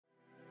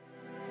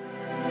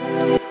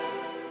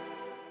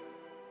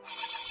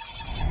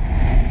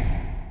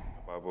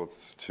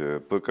Bibles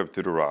to Book of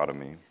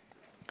Deuteronomy.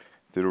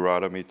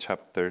 Deuteronomy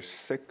chapter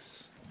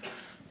 6.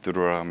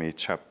 Deuteronomy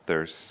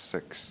chapter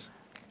 6.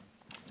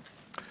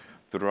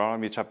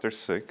 Deuteronomy chapter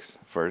 6,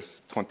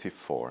 verse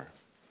 24.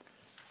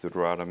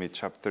 Deuteronomy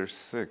chapter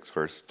 6,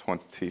 verse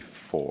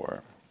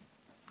 24.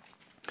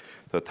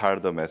 The title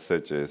of the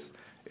message is,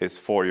 "It's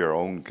for your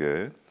own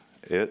good."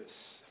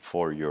 It's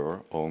for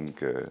your own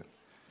good.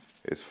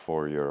 It's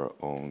for your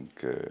own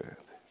good.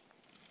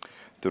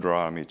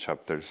 Deuteronomy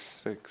chapter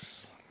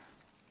 6,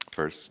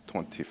 verse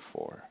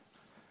 24.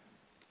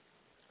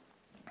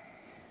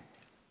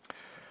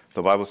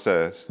 The Bible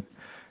says,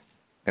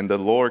 "And the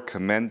Lord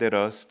commanded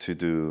us to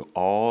do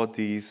all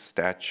these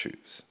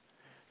statutes,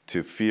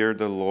 to fear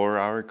the Lord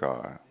our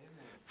God,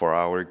 for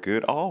our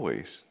good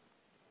always."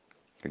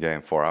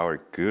 Again, for our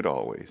good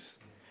always,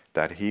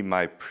 that he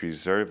might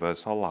preserve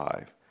us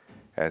alive,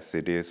 as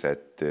it is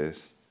at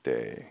this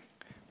day.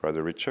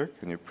 Brother Richard,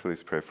 can you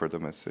please pray for the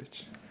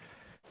message?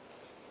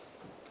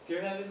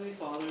 Dear Heavenly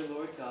Father,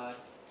 Lord God,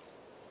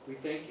 we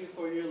thank you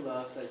for your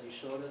love that you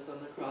showed us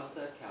on the cross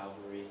at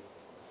Calvary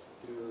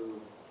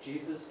through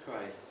Jesus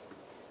Christ,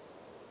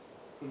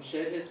 whom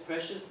shed his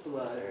precious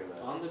blood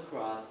on the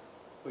cross,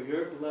 for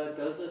your blood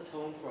does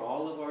atone for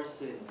all of our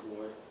sins,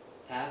 Lord,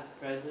 past,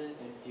 present,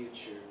 and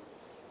future.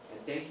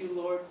 And thank you,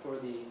 Lord, for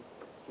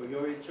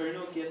your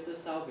eternal gift of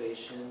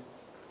salvation,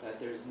 that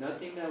there's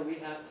nothing that we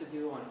have to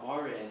do on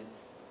our end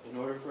in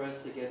order for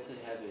us to get to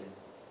heaven.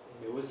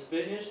 It was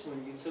finished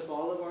when you took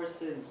all of our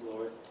sins,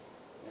 Lord,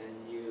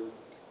 and you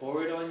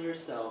bore it on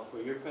yourself,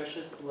 for your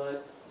precious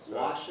blood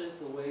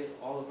washes away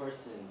all of our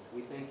sins.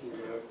 We thank you,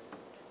 Lord.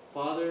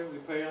 Father, we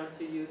pray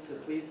unto you to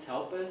please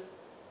help us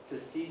to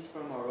cease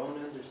from our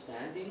own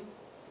understanding.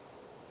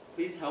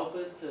 Please help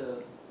us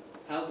to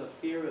have the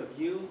fear of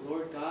you,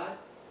 Lord God,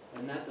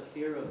 and not the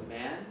fear of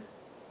man.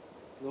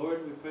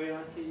 Lord, we pray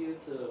unto you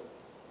to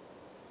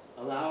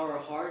allow our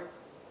heart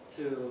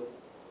to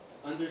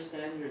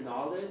understand your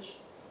knowledge,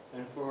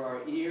 and for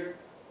our ear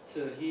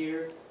to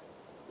hear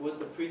what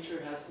the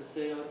preacher has to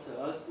say unto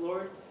us,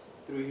 Lord,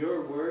 through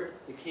your word,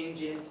 the King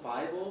James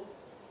Bible,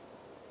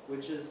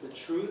 which is the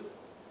truth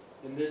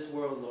in this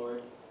world,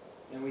 Lord.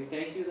 And we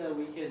thank you that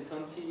we can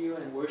come to you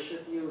and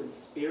worship you in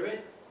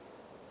spirit.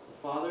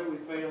 Father, we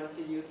pray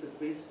unto you to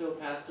please fill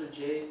Pastor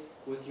Jae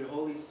with your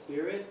Holy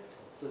Spirit,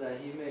 so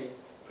that he may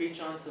preach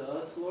unto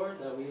us, Lord,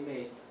 that we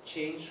may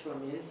change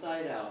from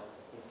inside out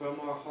and from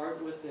our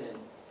heart within,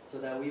 so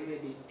that we may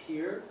be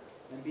pure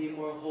and be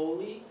more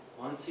holy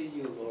unto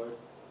you, Lord.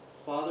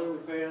 Father, we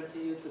pray unto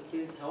you to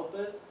please help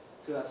us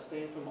to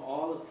abstain from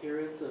all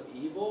appearance of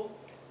evil,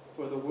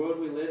 for the world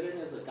we live in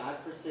is a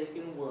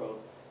God-forsaken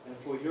world, and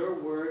for your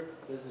word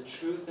is the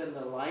truth and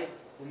the light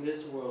in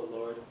this world,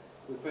 Lord.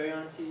 We pray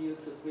unto you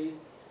to please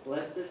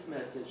bless this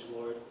message,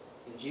 Lord.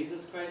 In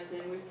Jesus Christ's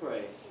name we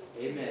pray.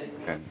 Amen.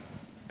 Amen.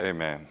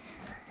 Amen.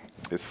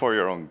 It's for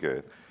your own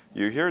good.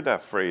 You hear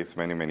that phrase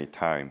many, many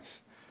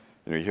times.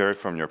 You hear it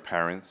from your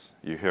parents.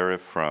 You hear it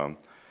from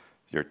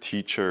your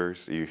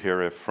teachers. You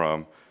hear it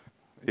from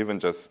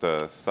even just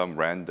some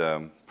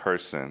random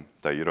person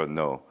that you don't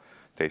know.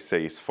 They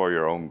say it's for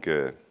your own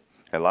good.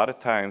 A lot of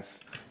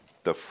times,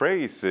 the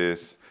phrase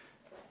is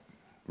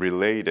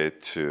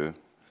related to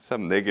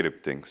some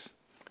negative things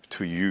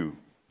to you,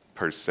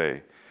 per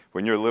se.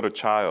 When you're a little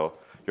child,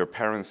 your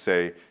parents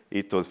say,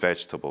 "Eat those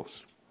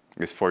vegetables.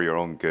 It's for your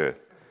own good."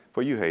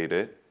 But you hate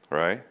it,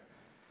 right?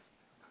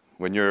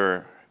 When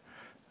you're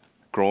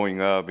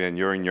growing up and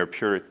you're in your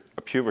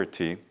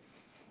puberty,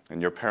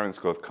 and your parents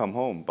go, "Come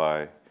home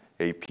by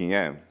 8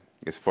 p.m.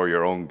 It's for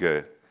your own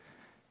good."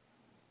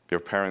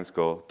 Your parents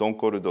go, "Don't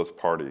go to those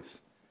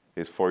parties.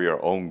 It's for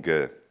your own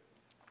good."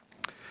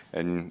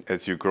 And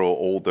as you grow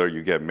older,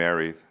 you get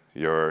married,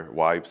 your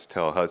wives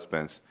tell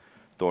husbands,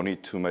 "Don't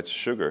eat too much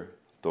sugar.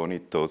 Don't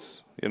eat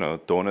those,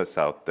 donuts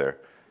out there.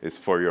 It's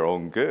for your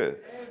own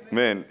good."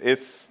 Man,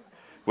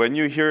 when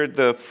you hear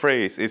the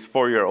phrase, "it's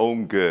for your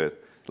own good,"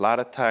 a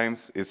lot of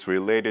times it's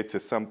related to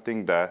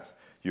something that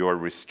you are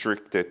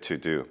restricted to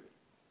do.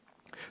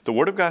 The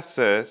Word of God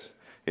says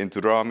in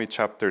Deuteronomy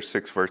chapter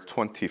 6, verse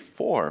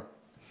 24,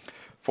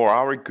 "For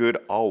our good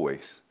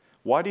always."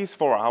 What is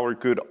for our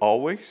good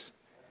always?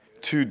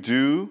 To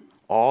do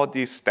all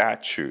these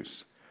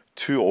statutes,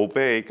 to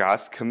obey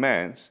God's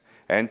commands,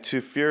 and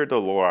to fear the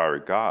Lord our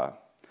God.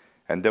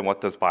 And then what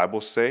does the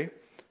Bible say?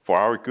 For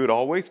our good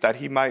always, that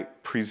he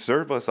might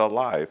preserve us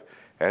alive,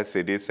 as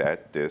it is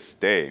at this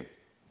day.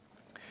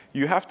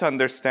 You have to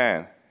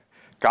understand,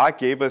 God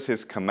gave us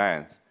his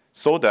commands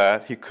so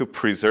that he could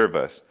preserve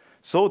us,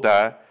 so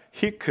that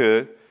he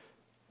could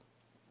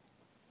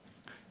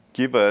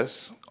give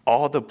us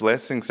all the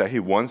blessings that he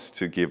wants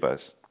to give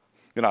us.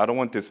 I don't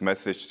want this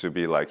message to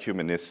be like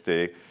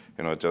humanistic,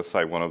 just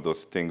like one of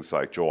those things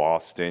like Joel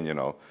Austin,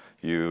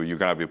 you're going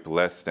to be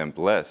blessed and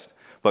blessed.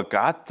 But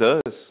God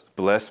does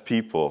bless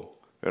people.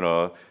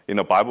 In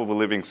a Bible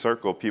believing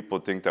circle, people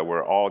think that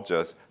we're all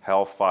just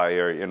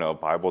hellfire,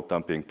 Bible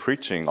thumping,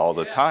 preaching all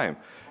the time.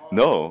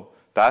 No,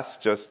 that's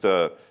just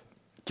a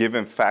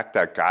given fact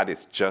that God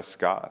is just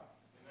God.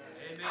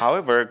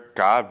 However,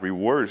 God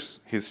rewards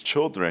his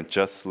children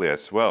justly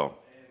as well.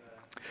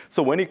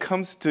 So when it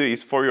comes to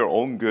it's for your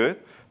own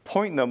good,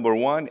 point number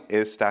one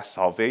is that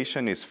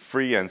salvation is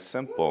free and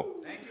simple.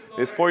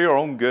 It's for your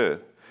own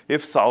good.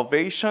 If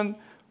salvation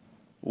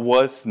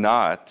was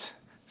not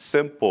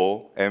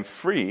simple and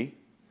free,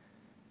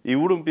 it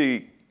wouldn't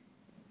be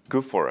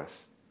good for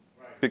us.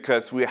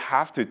 Because we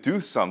have to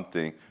do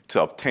something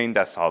to obtain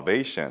that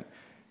salvation.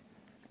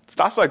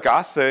 That's why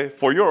God said,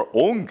 for your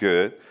own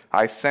good,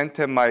 I sent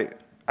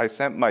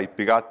my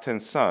begotten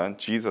Son,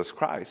 Jesus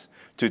Christ,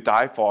 to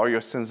die for all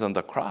your sins on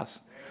the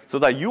cross, so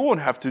that you won't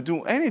have to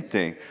do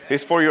anything.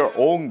 It's for your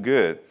own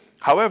good.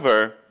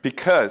 However,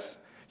 because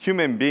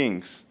human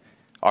beings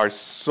are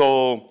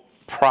so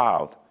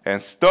proud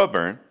and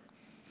stubborn,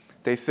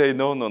 they say,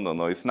 no,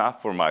 it's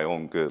not for my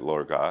own good,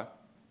 Lord God.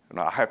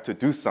 I have to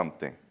do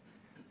something.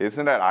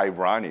 Isn't that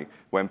ironic?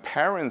 When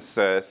parents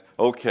says,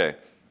 okay,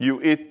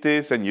 you eat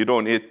this and you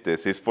don't eat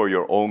this, it's for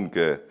your own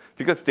good,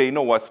 because they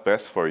know what's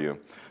best for you.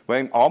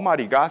 When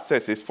Almighty God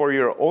says it's for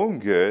your own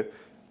good,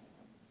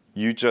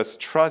 you just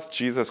trust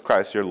Jesus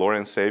Christ, your Lord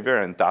and Savior,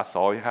 and that's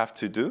all you have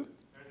to do?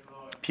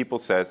 People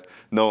says,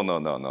 no.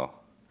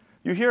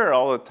 You hear it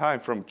all the time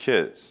from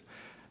kids.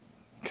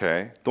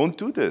 Okay, don't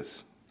do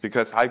this,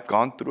 because I've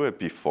gone through it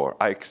before.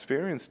 I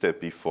experienced it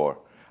before.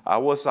 I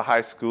was in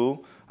high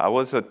school. I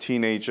was a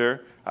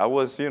teenager. I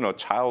was,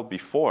 child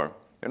before.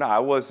 I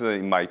was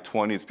in my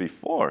 20s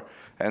before.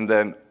 And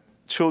then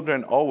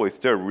children always,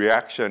 their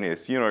reaction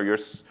is, you're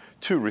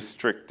too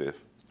restrictive,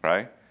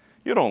 right?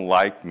 You don't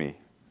like me.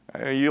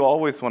 You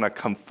always want to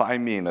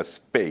confine me in a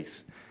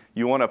space.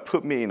 You want to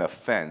put me in a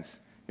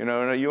fence. You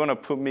want to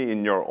put me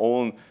in your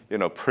own,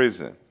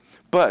 prison.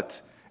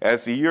 But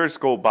as the years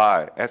go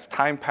by, as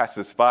time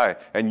passes by,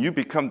 and you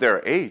become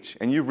their age,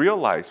 and you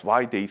realize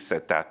why they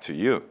said that to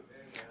you.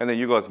 And then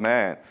you go,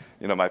 man,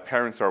 my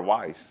parents are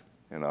wise.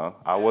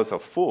 I was a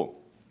fool.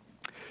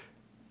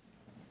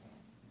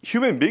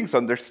 Human beings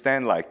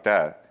understand like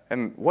that.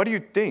 And what do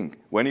you think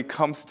when it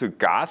comes to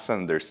God's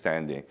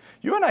understanding?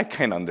 You and I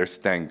can't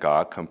understand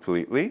God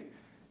completely.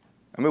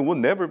 We'll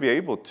never be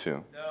able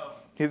to. No.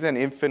 He's an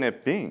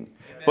infinite being.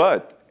 Amen.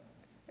 But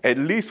at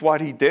least what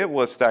he did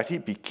was that he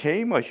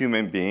became a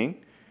human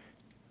being,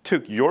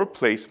 took your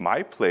place,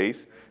 my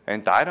place,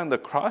 and died on the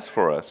cross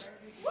for us.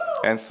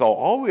 And so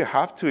all we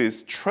have to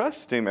is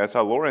trust him as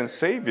our Lord and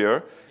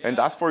Savior, and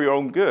that's for your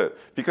own good.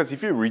 Because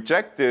if you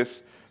reject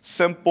this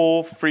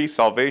simple, free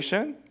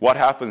salvation, what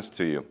happens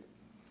to you?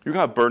 You're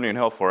going to burn in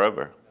hell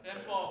forever.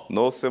 Simple.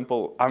 No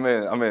simple.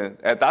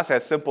 That's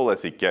as simple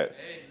as it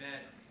gets. Amen.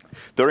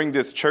 During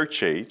this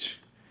church age,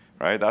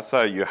 right, that's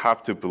how you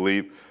have to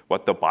believe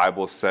what the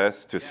Bible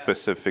says to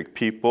specific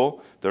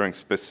people during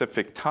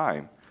specific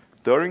time.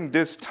 During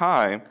this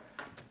time,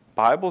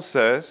 Bible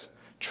says,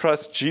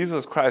 trust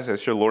Jesus Christ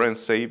as your Lord and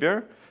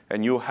Savior,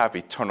 and you'll have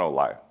eternal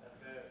life.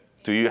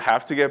 Do you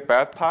have to get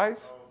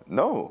baptized?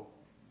 No.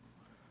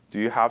 Do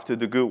you have to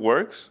do good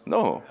works?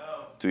 No.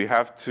 Do you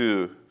have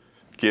to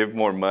give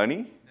more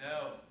money?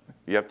 No.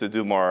 You have to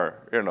do more,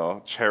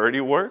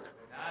 charity work?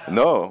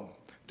 No.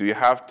 Do you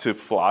have to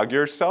flog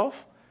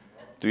yourself?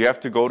 Do you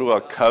have to go to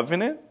a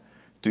covenant?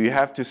 Do you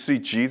have to see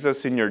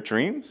Jesus in your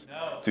dreams?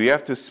 No. Do you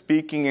have to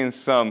speaking in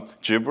some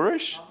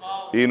gibberish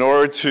in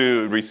order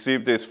to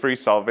receive this free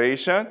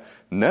salvation?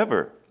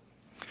 Never.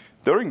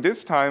 During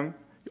this time,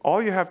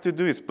 all you have to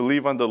do is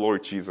believe on the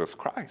Lord Jesus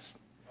Christ,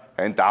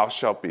 and thou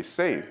shalt be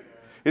saved.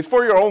 It's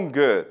for your own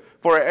good.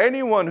 For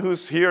anyone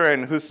who's here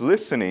and who's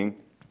listening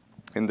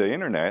in the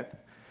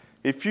internet,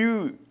 if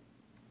you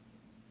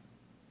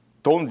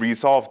don't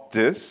resolve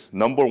this,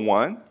 number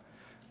one,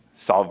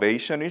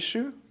 salvation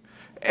issue,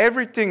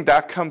 everything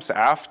that comes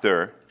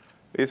after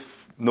is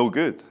no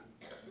good.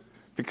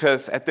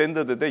 Because at the end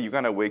of the day, you're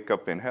going to wake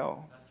up in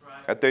hell. That's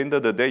right. At the end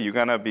of the day, you're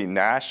going to be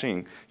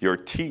gnashing your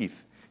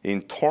teeth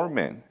in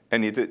torment.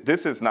 And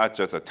this is not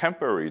just a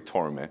temporary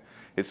torment.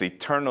 It's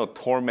eternal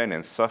torment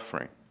and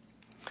suffering.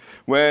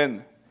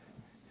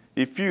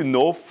 If you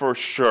know for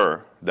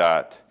sure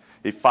that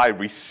if I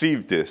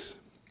receive this,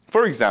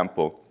 for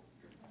example,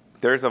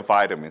 there's a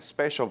vitamin,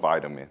 special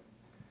vitamin,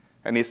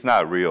 and it's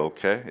not real,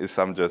 okay?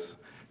 I'm just,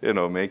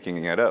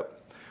 making it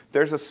up.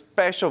 There's a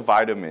special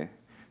vitamin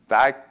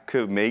that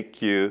could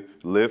make you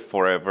live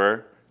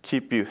forever,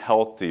 keep you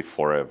healthy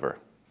forever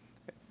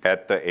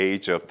at the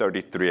age of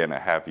 33 and a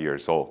half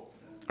years old,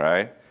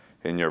 right?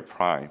 In your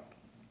prime.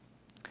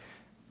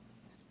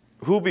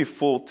 Who'll be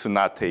fooled to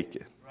not take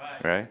it,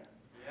 right?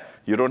 Yeah.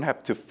 You don't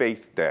have to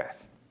face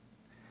death.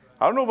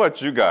 I don't know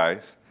about you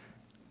guys.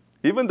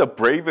 Even the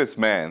bravest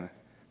man,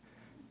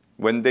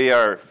 when they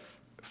are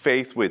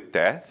faced with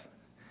death,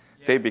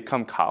 they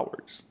become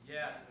cowards.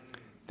 Yes.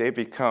 They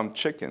become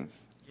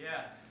chickens.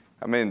 Yes.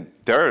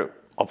 There are,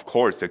 of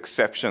course,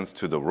 exceptions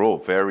to the rule,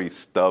 very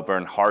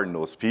stubborn,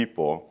 hard-nosed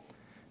people.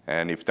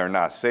 And if they're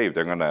not saved,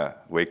 they're going to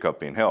wake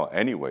up in hell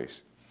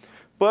anyways.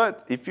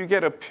 But if you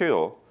get a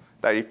pill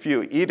that if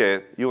you eat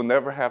it, you'll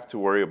never have to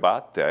worry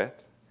about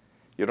death.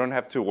 You don't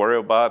have to worry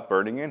about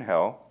burning in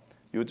hell.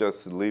 You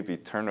just live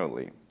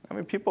eternally.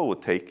 People will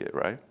take it,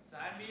 right?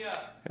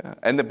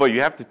 Yeah. But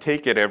you have to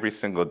take it every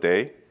single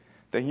day.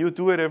 Then you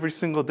do it every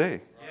single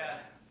day.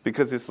 Yes.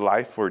 Because it's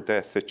life or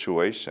death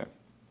situation.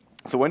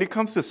 So when it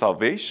comes to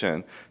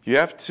salvation, you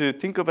have to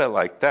think about it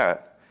like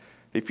that.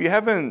 If you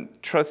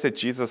haven't trusted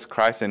Jesus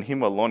Christ and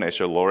Him alone as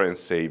your Lord and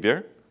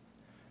Savior,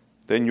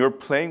 then you're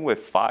playing with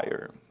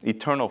fire,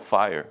 eternal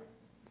fire.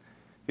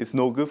 It's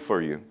no good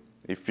for you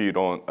if you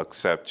don't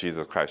accept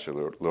Jesus Christ,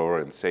 your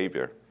Lord and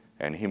Savior,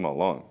 and Him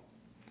alone.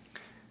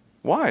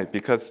 Why?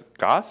 Because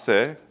God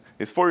said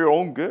it's for your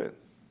own good.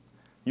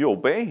 You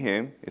obey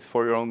Him, it's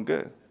for your own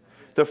good.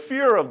 The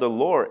fear of the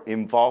Lord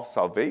involves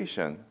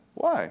salvation.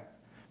 Why?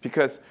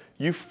 Because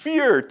you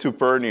fear to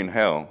burn in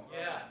hell,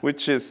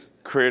 which is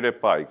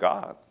created by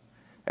God.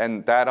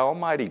 And that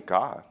Almighty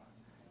God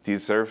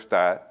deserves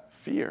that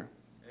fear.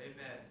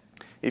 Amen.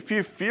 If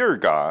you fear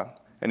God,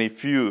 and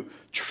if you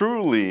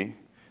truly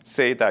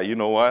say that, you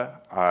know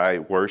what, I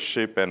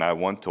worship and I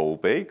want to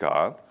obey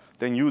God,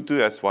 then you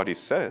do as what He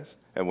says.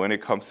 And when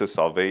it comes to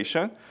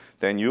salvation,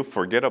 then you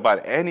forget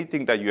about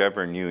anything that you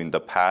ever knew in the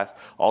past,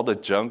 all the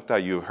junk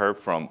that you heard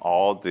from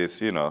all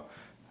these,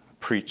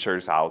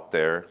 preachers out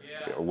there,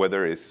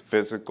 whether it's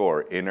physical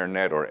or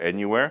internet or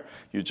anywhere.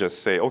 You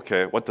just say,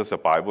 okay, what does the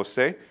Bible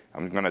say?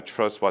 I'm going to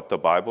trust what the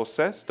Bible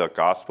says, the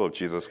gospel of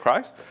Jesus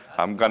Christ.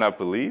 I'm going to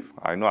believe.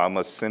 I know I'm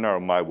a sinner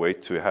on my way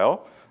to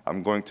hell.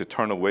 I'm going to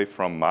turn away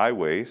from my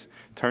ways,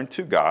 turn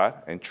to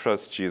God, and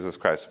trust Jesus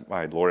Christ,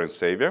 my Lord and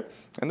Savior.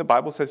 And the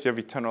Bible says you have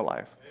eternal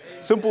life.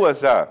 Amen. Simple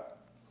as that.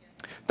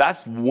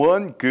 That's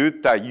one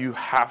good that you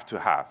have to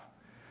have.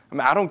 I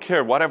mean, I don't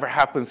care whatever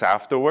happens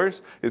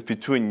afterwards. It's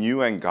between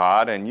you and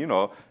God and,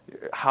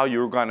 how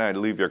you're going to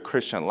live your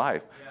Christian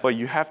life. But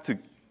you have to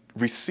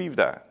receive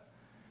that.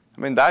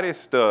 I mean, that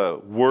is the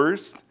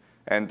worst,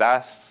 and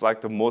that's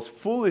like the most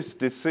foolish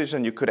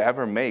decision you could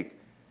ever make,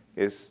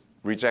 is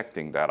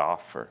rejecting that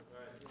offer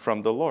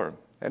from the Lord.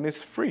 And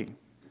it's free.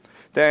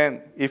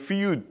 Then if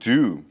you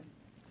do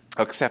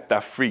accept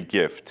that free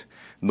gift,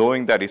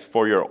 knowing that it's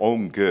for your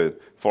own good,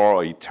 for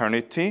all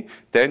eternity,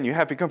 then you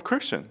have become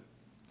Christian.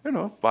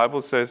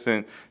 Bible says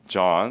in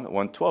John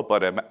 1:12,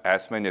 but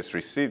as many as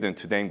received him,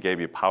 to them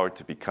gave you power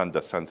to become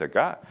the sons of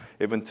God,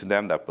 even to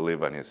them that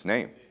believe on His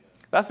name.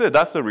 That's it.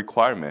 That's the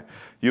requirement.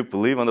 You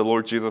believe on the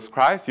Lord Jesus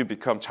Christ, you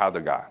become child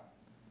of God.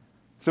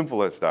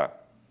 Simple as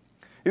that.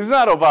 It's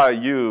not about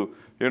you,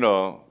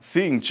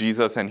 seeing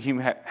Jesus and Him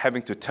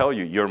having to tell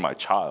you, you're my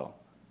child,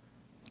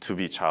 to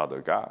be child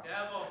of God.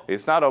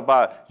 It's not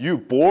about you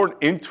born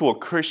into a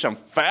Christian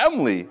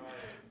family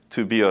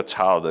to be a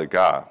child of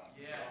God.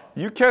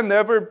 You can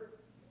never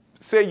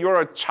say you're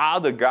a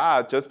child of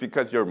God just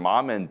because your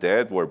mom and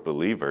dad were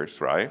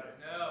believers, right?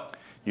 No.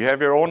 You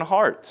have your own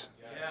heart.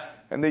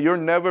 Yes. And then you're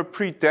never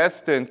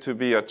predestined to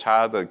be a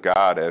child of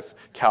God, as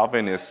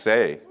Calvinists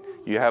say.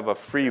 You have a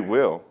free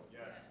will.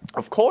 Yes.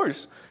 Of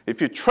course,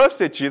 if you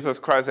trusted Jesus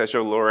Christ as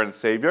your Lord and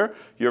Savior,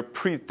 you're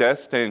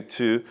predestined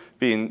to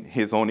be in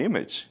His own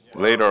image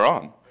later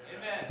on.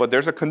 Amen. But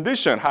there's a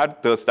condition. How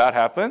does that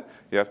happen?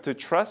 You have to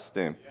trust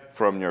Him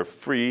from your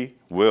free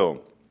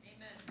will.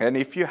 And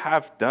if you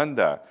have done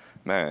that,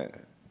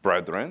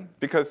 brethren,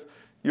 because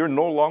you're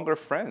no longer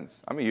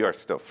friends. I mean, you are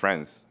still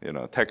friends,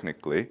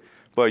 technically,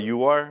 but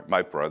you are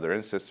my brother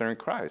and sister in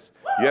Christ.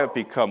 You have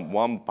become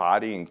one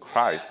body in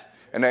Christ.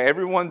 And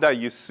everyone that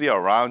you see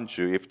around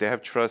you, if they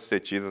have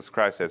trusted Jesus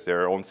Christ as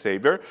their own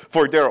Savior,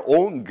 for their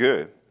own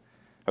good.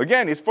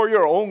 Again, it's for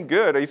your own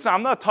good.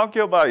 I'm not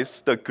talking about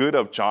it's the good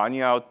of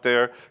Johnny out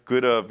there,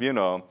 good of,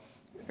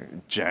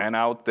 Jen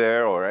out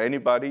there or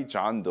anybody,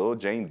 John Doe,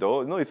 Jane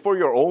Doe. No, it's for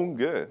your own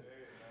good.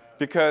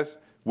 Because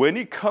when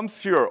it comes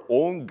to your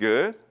own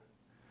good,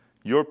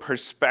 your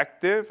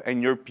perspective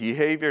and your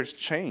behaviors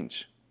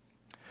change.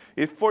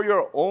 It's for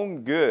your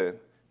own good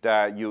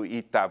that you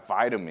eat that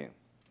vitamin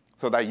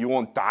so that you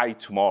won't die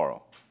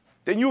tomorrow.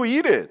 Then you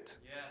eat it.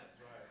 Yes,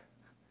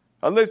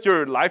 right. Unless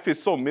your life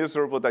is so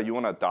miserable that you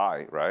want to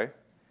die, right?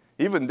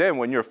 Even then,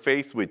 when you're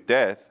faced with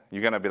death,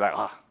 you're going to be like,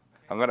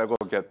 I'm going to go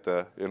get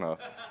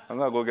I'm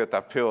going to go get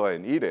that pill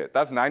and eat it.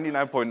 That's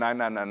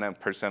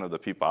 99.999% of the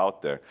people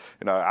out there.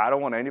 I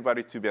don't want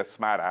anybody to be a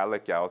smart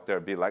aleck out there,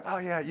 be like, oh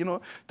yeah,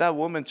 that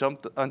woman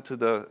jumped onto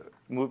the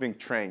moving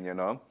train,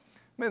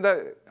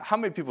 how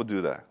many people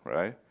do that,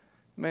 right?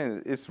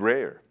 It's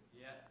rare.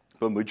 Yeah.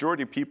 But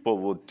majority of people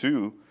will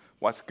do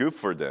what's good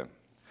for them.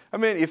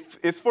 If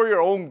it's for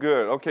your own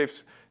good, okay,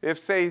 if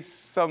say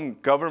some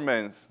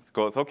government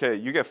goes, okay,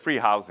 you get free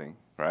housing,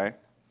 right?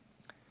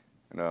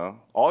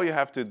 All you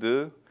have to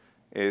do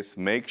is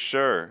make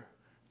sure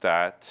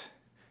that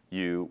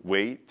you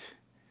wait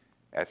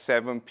at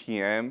 7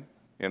 p.m.,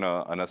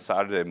 on a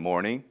Saturday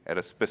morning at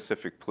a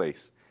specific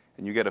place,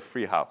 and you get a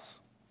free house.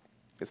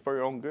 It's for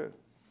your own good.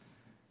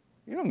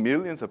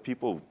 Millions of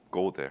people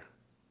go there.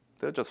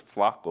 They'll just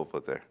flock over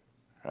there,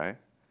 right?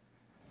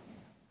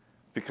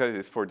 Because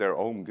it's for their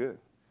own good.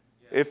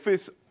 Yeah. If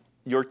it's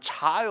your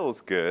child's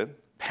good,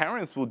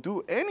 parents will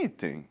do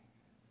anything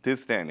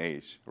this day and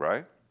age,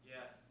 right?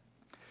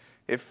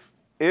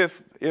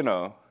 If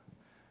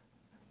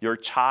your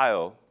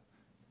child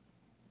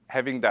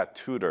having that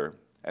tutor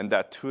and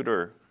that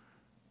tutor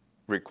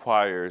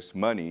requires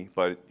money,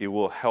 but it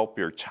will help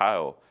your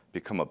child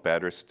become a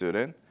better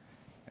student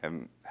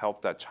and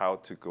help that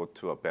child to go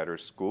to a better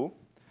school,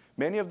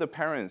 many of the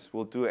parents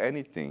will do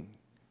anything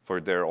for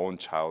their own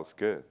child's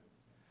good.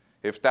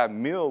 If that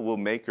meal will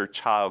make your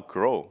child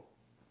grow.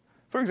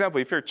 For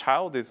example, if your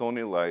child is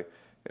only like,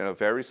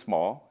 very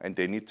small and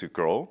they need to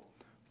grow,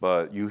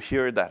 but you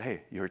hear that,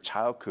 hey, your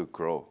child could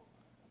grow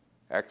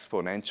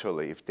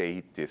exponentially if they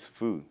eat this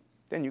food,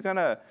 then you're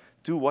gonna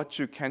do what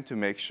you can to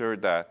make sure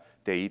that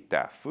they eat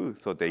that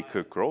food so they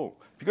could grow.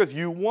 Because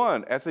you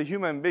want, as a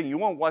human being, you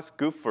want what's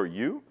good for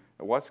you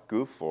and what's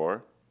good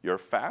for your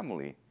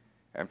family.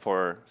 And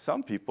for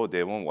some people,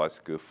 they want what's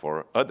good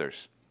for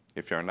others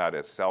if you're not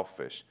as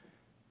selfish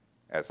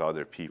as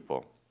other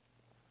people.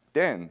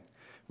 Then,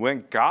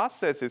 when God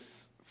says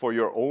it's for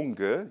your own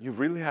good, you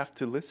really have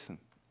to listen.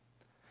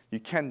 You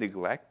can't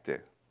neglect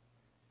it.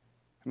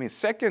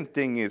 Second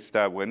thing is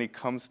that when it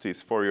comes to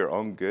it's for your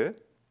own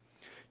good,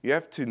 you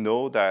have to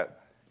know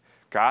that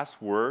God's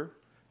word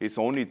is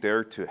only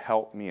there to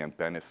help me and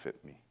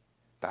benefit me.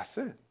 That's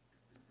it.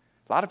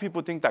 A lot of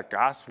people think that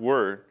God's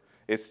word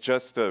is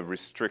just a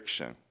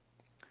restriction.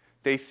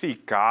 They see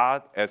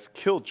God as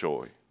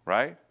killjoy,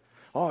 right?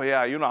 Oh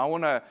yeah, I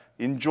want to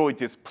enjoy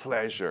this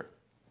pleasure.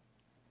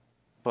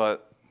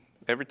 But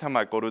every time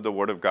I go to the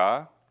Word of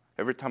God,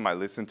 every time I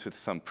listen to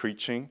some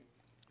preaching,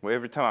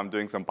 every time I'm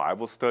doing some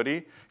Bible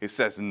study, it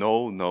says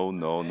no, no,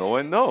 no, no,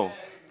 and no,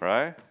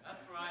 right?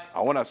 That's right.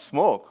 I want to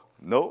smoke.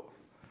 No.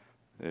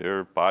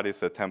 Your body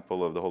is a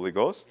temple of the Holy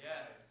Ghost.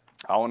 Yes.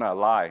 I want to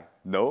lie.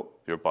 No.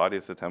 Your body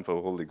is the temple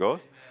of the Holy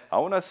Ghost. Amen. I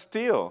want to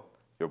steal.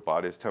 Your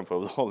body is the temple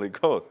of the Holy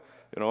Ghost.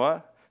 You know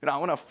what? I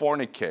want to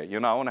fornicate.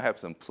 I want to have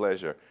some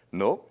pleasure.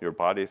 No, your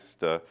body is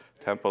the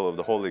temple of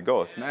the Holy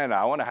Ghost. Man,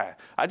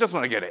 I just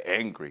want to get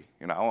angry.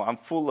 I'm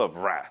full of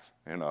wrath.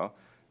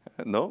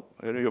 No,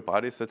 your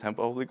body is the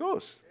temple of the Holy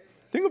Ghost.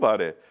 Think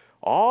about it.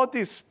 All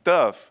this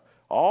stuff,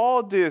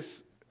 all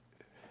these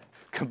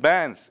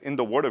commands in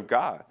the Word of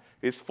God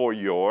is for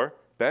your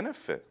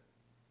benefit.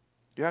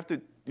 You have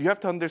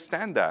to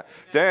understand that.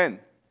 Then,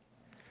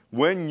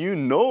 when you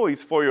know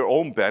it's for your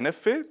own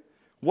benefit,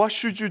 what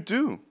should you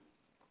do?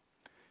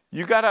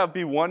 You gotta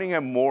be wanting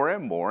it more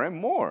and more and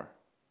more.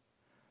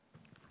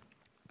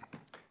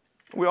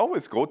 We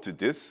always go to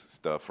this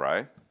stuff,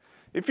 right?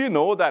 If you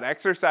know that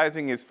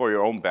exercising is for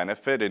your own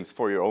benefit and it's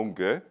for your own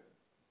good,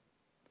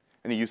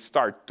 and you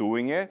start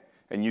doing it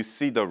and you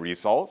see the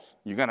results,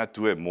 you're gonna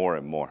do it more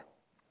and more.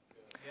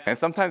 Yeah. And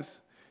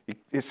sometimes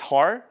it's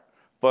hard,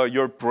 but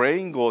your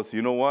brain goes,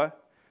 you know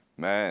what?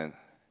 Man,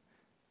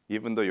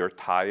 even though you're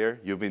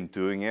tired, you've been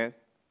doing it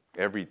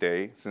every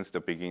day since the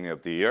beginning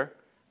of the year,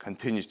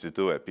 continues to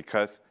do it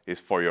because it's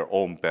for your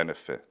own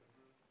benefit.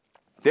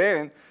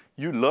 Then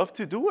you love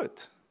to do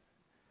it.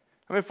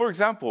 For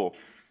example,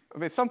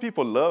 some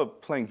people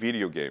love playing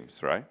video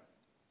games, right?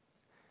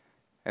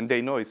 And they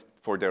know it's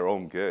for their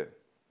own good.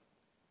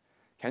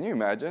 Can you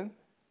imagine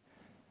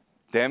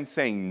them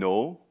saying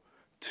no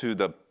to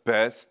the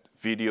best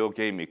video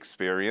game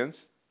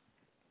experience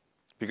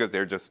because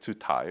they're just too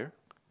tired?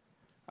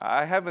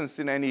 I haven't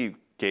seen any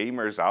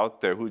gamers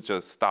out there who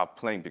just stop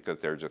playing because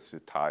they're just too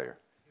tired.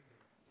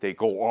 They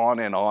go on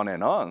and on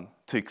and on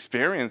to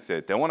experience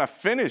it. They want to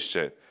finish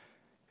it.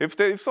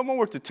 If someone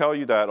were to tell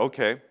you that,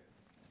 okay,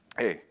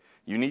 hey,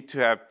 you need to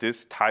have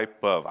this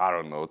type of,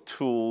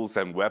 tools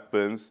and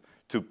weapons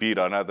to beat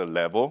another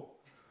level,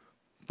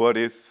 but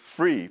it's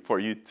free for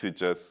you to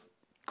just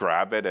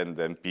grab it and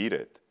then beat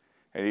it.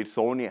 And it's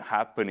only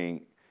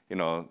happening,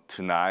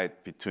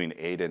 tonight between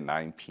 8 and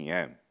 9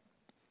 p.m.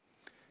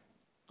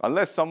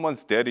 Unless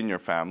someone's dead in your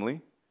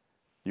family,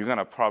 you're going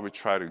to probably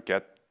try to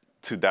get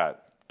to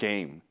that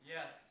game.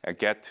 Yes. And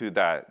get to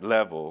that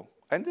level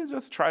and then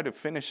just try to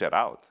finish it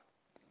out.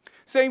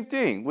 Same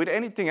thing with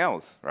anything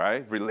else,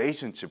 right?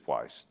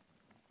 Relationship-wise.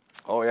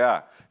 Oh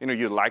yeah,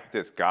 you like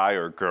this guy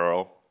or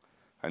girl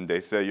and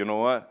they say, you know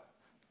what?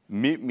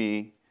 Meet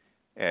me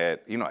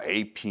at,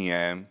 8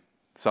 p.m.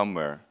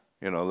 somewhere,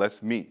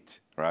 let's meet,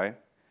 right?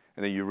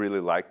 And then you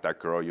really like that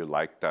girl, you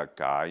like that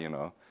guy,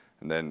 and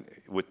then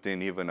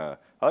within even a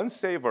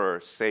unsaved or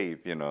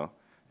saved, you're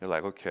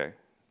like, okay,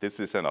 this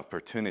is an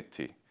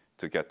opportunity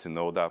to get to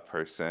know that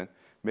person.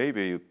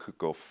 Maybe you could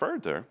go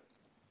further.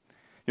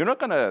 You're not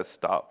gonna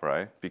stop,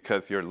 right?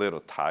 Because you're a little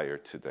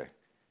tired today.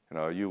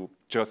 You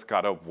just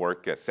got off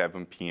work at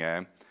 7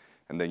 p.m.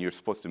 and then you're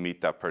supposed to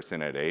meet that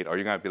person at 8. Or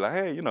you're gonna be like,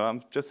 hey,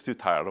 I'm just too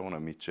tired, I don't wanna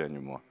meet you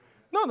anymore.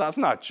 No, that's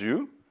not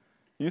you.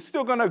 You're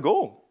still gonna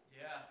go.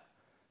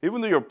 Yeah.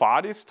 Even though your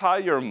body's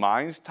tired, your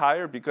mind's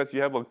tired because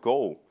you have a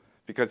goal,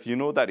 because you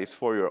know that it's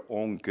for your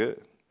own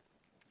good.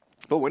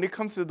 But when it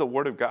comes to the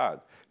Word of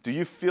God, do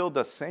you feel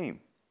the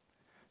same?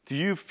 Do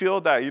you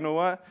feel that,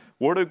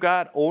 Word of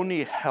God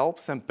only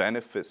helps and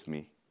benefits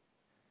me?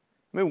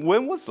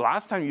 When was the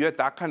last time you had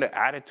that kind of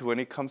attitude when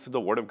it comes to the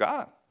Word of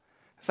God?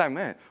 It's like,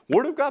 man,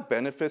 Word of God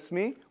benefits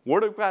me.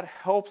 Word of God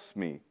helps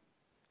me.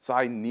 So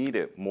I need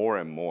it more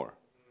and more.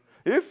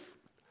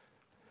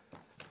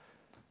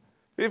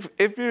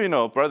 If you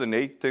know, Brother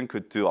Nathan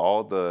could do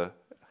all the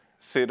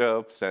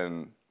sit-ups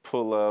and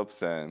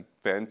pull-ups and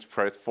bench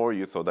press for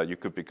you so that you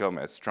could become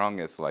as strong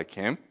as like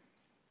him,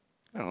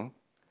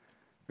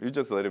 you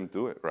just let him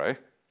do it, right?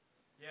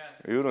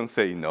 Yes. You don't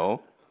say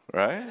no,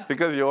 right?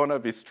 Because you want to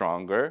be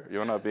stronger, you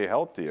want to be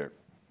healthier.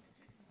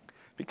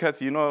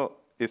 Because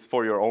it's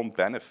for your own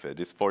benefit,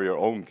 it's for your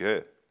own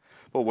good.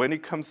 But when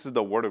it comes to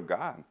the Word of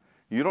God,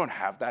 you don't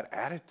have that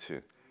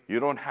attitude. You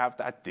don't have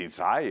that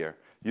desire.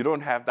 You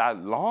don't have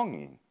that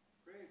longing.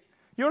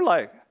 You're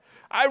like,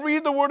 I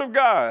read the Word of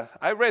God.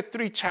 I read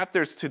 3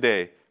 chapters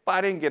today, but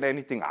I didn't get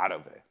anything out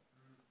of it.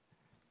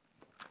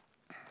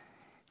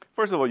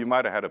 First of all, you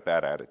might have had a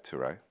bad attitude,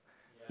 right?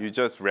 Yeah. You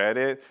just read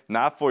it,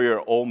 not for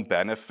your own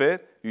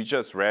benefit. You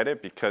just read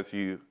it because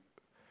you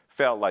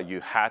felt like you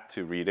had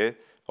to read it,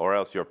 or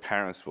else your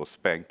parents will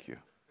spank you,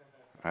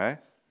 right?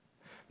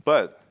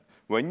 But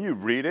when you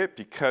read it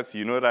because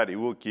you know that it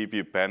will give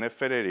you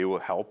benefit, it will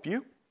help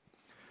you,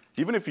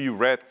 even if you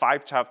read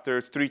 5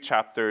 chapters, 3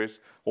 chapters,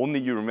 only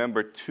you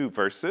remember 2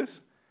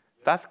 verses,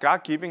 that's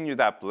God giving you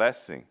that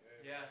blessing.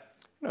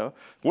 Yes.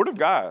 Word of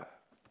God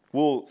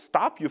will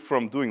stop you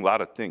from doing a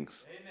lot of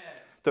things. Amen.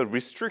 The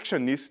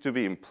restriction needs to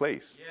be in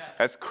place. Yes.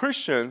 As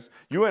Christians,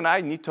 you and I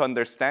need to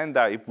understand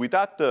that if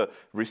without the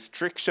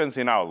restrictions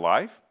in our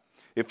life,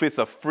 if it's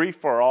a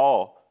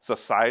free-for-all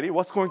society,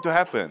 what's going to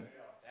happen?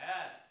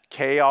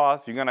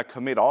 Chaos. You're going to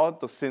commit all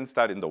the sins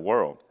that in the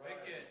world.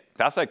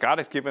 That's why God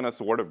has given us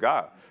the Word of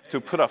God,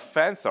 to put a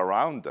fence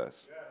around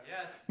us.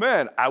 Yes.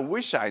 Man, I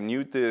wish I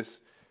knew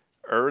this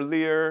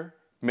earlier,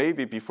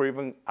 maybe before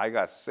even I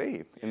got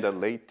saved in the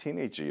late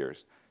teenage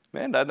years.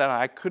 Man, then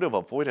I could have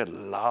avoided a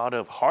lot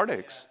of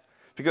heartaches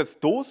because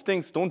those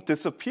things don't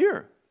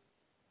disappear.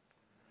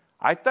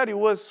 I thought it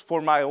was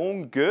for my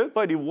own good,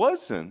 but it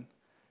wasn't.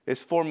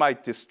 It's for my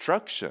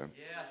destruction.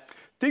 Yes.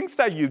 Things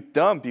that you've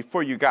done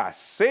before you got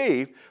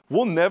saved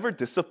will never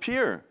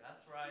disappear.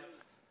 That's right.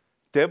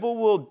 Devil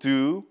will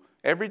do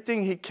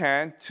everything he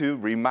can to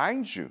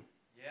remind you.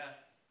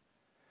 Yes.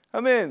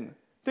 I mean,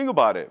 think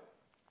about it.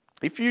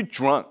 If you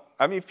drank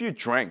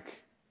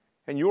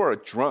and you are a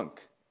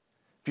drunk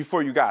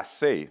before you got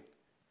saved,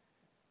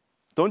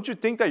 don't you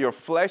think that your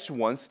flesh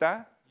wants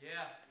that? Yeah.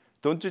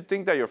 Don't you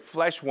think that your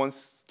flesh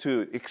wants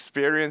to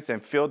experience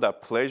and feel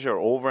that pleasure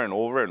over and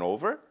over and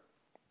over?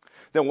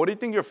 Then what do you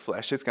think your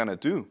flesh is going to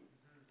do?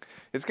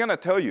 It's going to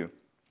tell you,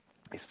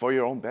 it's for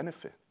your own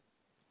benefit.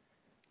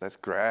 Let's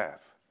grab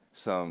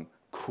some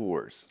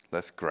Coors.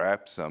 Let's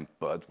grab some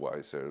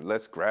Budweiser.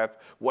 Let's grab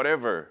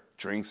whatever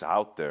drinks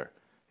out there.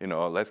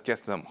 Let's get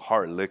some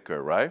hard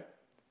liquor, right?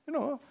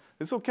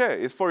 It's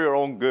okay. It's for your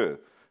own good.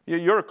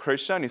 You're a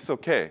Christian, it's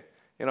okay.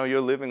 You're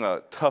living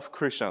a tough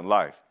Christian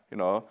life.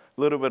 A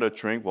little bit of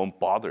drink won't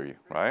bother you,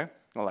 right?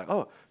 Like,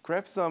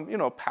 grab some,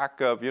 pack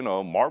of,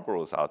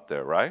 Marlboros out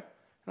there, right?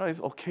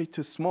 It's okay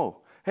to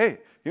smoke. Hey,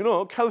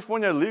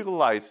 California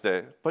legalized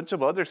it. A bunch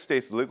of other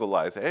states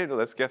legalized it. Hey,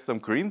 let's get some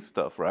green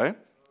stuff, right?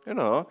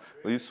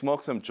 You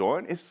smoke some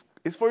joint.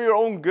 It's for your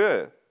own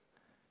good.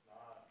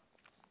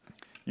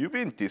 You've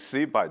been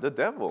deceived by the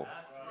devil.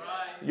 That's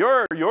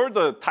right. You're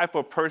the type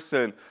of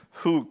person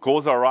who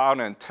goes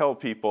around and tell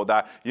people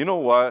that, you know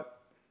what?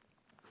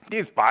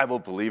 These Bible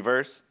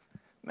believers,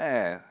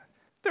 man,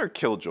 they're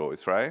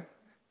killjoys, right?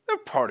 They're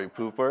party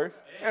poopers,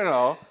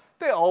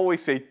 They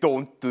always say,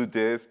 don't do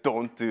this,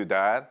 don't do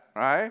that,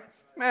 right?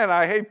 Man,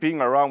 I hate being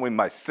around with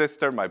my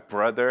sister, my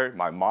brother,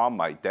 my mom,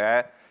 my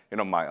dad,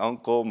 my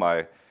uncle,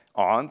 my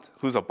aunt,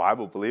 who's a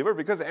Bible believer,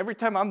 because every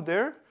time I'm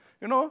there,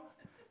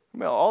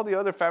 all the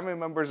other family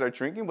members are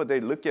drinking, but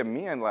they look at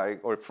me and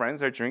or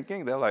friends are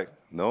drinking, they're like,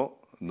 no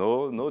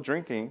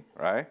drinking,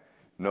 right?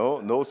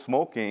 No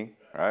smoking,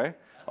 right?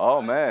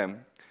 Oh,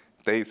 man.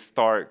 They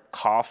start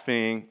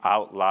coughing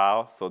out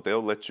loud, so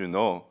they'll let you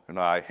know.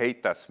 I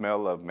hate that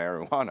smell of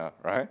marijuana,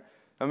 right?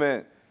 I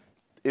mean,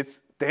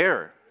 it's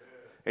there.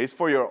 It's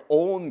for your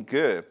own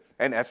good.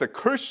 And as a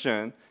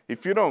Christian,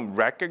 if you don't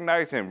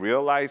recognize and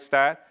realize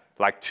that,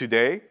 like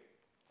today,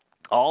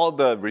 all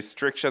the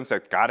restrictions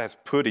that God has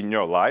put in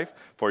your life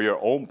for your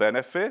own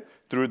benefit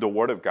through the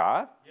Word of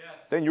God,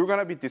 then you're going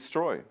to be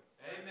destroyed.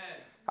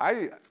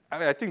 Amen.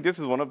 I think this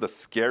is one of the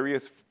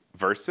scariest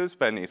verses,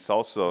 but it's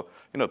also,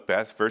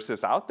 best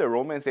verses out there.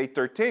 Romans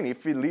 8:13,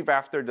 if you live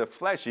after the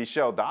flesh, ye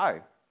shall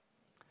die.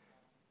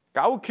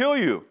 God will kill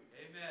you.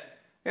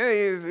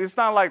 Amen. It's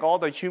not like all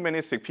the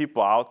humanistic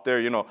people out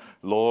there,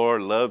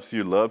 Lord loves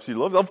you.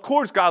 Of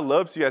course, God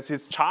loves you as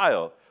his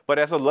child, but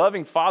as a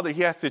loving father,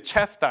 he has to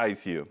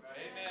chastise you.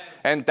 Amen.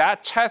 And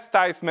that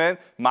chastisement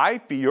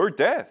might be your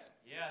death.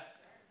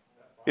 Yes.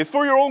 It's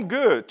for your own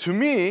good. To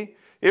me,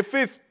 if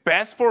it's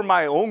best for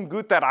my own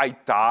good that I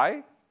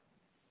die,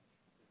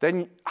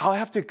 then I'll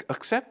have to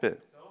accept it.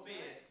 So be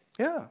it.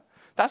 Yeah.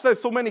 That's why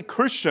so many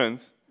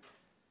Christians,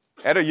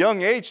 at a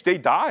young age, they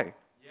die.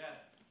 Yes.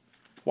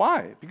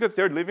 Why? Because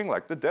they're living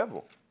like the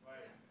devil. Right.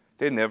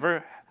 They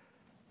never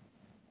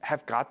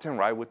have gotten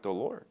right with the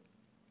Lord.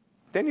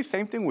 Then the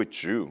same thing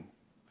with you.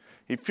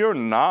 If you're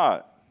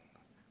not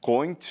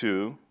going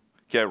to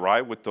get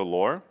right with the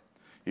Lord,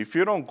 if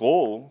you don't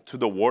go to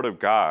the Word of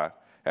God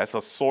as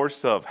a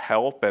source of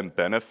help and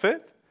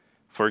benefit,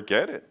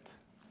 forget it.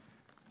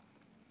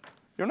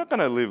 You're not going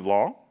to live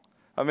long.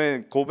 I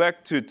mean, go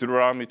back to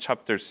Deuteronomy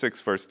chapter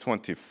 6, verse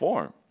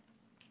 24.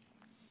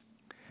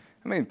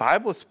 I mean,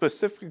 Bible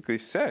specifically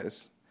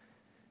says,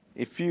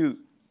 if you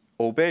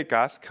obey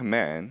God's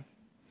command,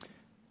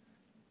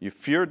 you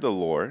fear the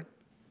Lord,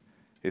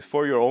 it's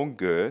for your own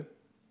good.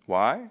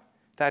 Why?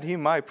 That He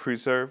might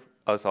preserve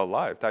us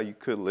alive, that you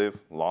could live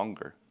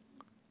longer.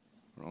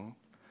 You know?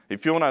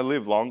 If you want to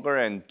live longer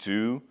and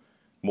do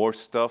more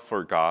stuff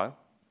for God,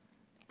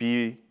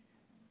 be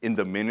in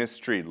the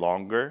ministry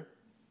longer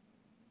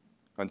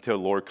until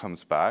Lord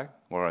comes back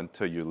or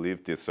until you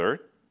leave this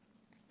earth,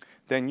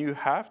 then you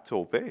have to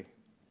obey.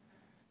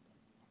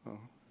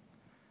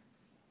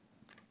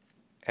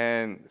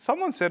 And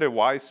someone said it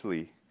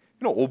wisely,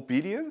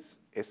 obedience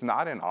is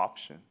not an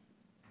option.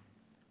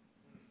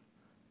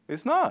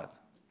 It's not.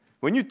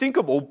 When you think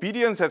of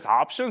obedience as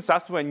options,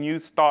 that's when you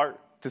start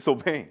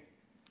disobeying.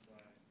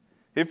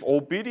 If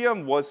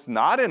obedience was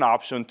not an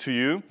option to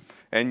you,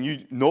 and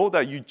you know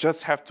that you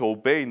just have to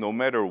obey no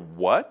matter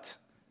what,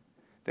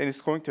 then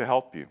it's going to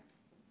help you.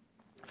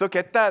 So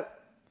get that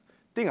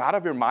thing out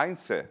of your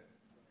mindset.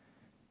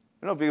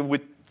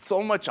 With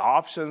so much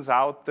options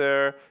out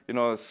there,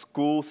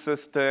 school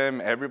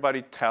system,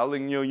 everybody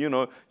telling you,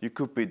 you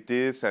could be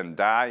this and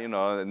that,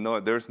 no,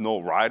 there's no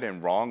right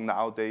and wrong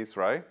nowadays,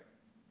 right?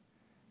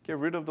 Get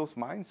rid of those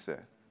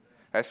mindsets.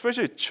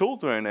 Especially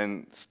children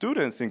and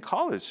students in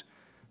college.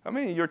 I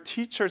mean, your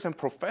teachers and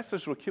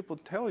professors will keep on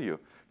telling you,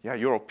 yeah,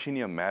 your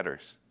opinion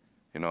matters.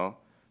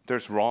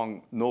 There's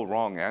no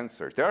wrong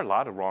answer. There are a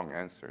lot of wrong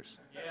answers.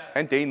 Yeah.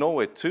 And they know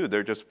it too.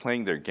 They're just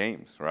playing their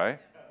games, right?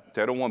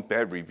 They don't want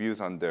bad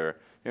reviews on their,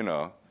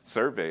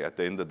 survey at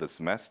the end of the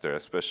semester,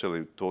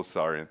 especially those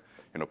are in,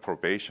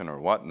 probation or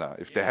whatnot.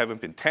 If they haven't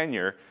been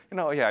tenured,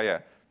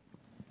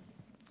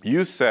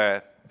 you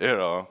said,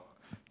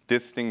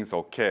 this thing's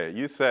okay.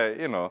 You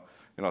said,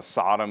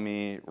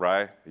 sodomy,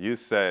 right? You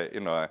said,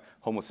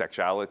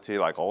 homosexuality,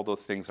 like all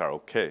those things are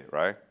okay,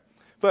 right?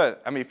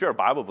 But, if you're a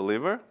Bible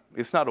believer,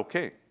 it's not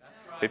okay. That's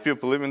right. If you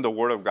believe in the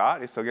Word of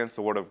God, it's against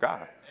the Word of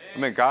God.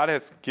 God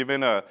has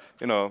given a,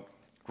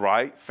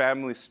 right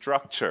family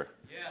structure.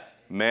 Yes.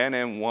 Man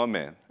and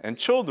woman and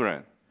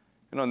children.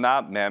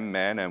 Not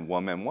man and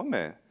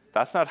woman.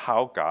 That's not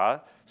how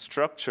God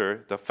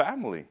structured the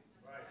family.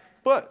 Right.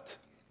 But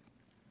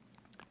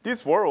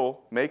this world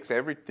makes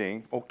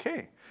everything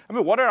okay.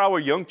 What are our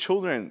young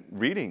children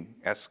reading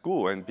at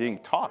school and being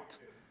taught?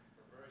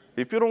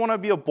 If you don't want to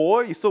be a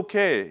boy, it's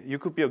okay. You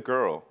could be a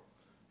girl.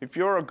 If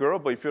you're a girl,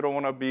 but if you don't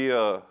want to be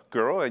a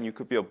girl and you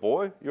could be a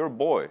boy, you're a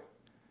boy.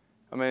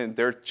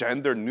 They're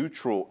gender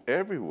neutral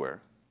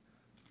everywhere.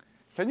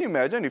 Can you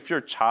imagine if you're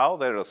a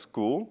child at a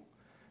school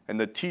and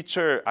the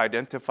teacher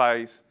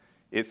identifies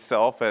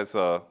itself as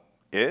a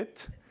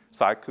it,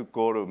 so I could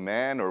go to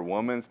man or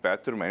woman's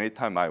bathroom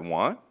anytime I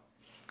want?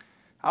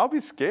 I'll be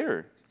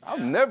scared. I'll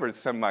never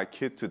send my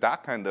kid to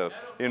that kind of,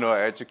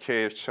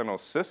 educational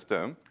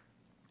system.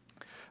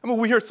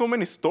 We hear so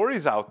many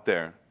stories out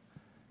there.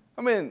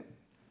 Women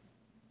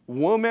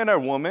are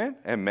women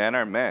and men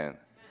are men.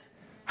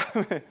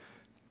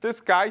 This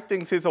guy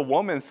thinks he's a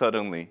woman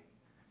suddenly.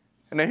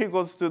 And then he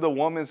goes to the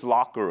woman's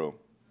locker room.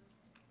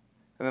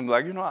 And I'm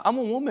like, I'm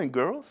a woman,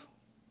 girls.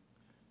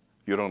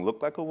 You don't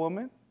look like a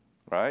woman,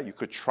 right? You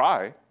could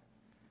try.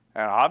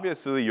 And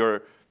obviously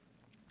your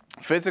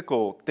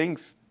physical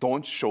things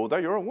don't show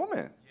that you're a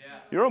woman. Yeah.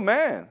 You're a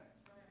man.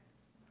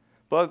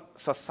 But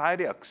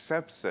society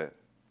accepts it.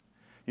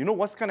 You know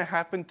what's going to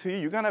happen to you?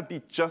 You're going to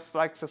be just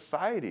like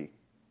society.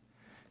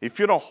 If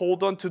you don't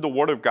hold on to the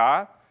Word of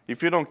God,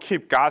 if you don't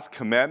keep God's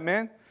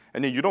commandment,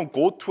 and then you don't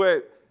go to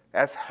it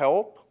as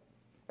help,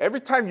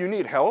 every time you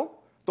need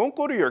help, don't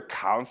go to your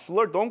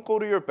counselor, don't go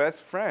to your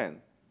best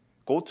friend.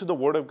 Go to the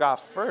Word of God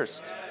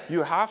first.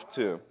 You have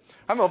to.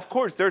 Of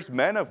course, there's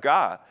men of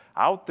God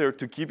out there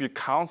to give you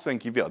counsel and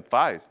give you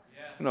advice.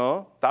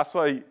 Yes. That's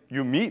why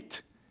you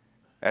meet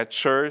at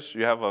church.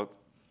 You have a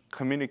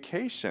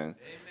communication. Amen.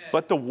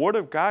 But the Word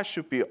of God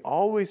should be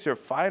always your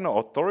final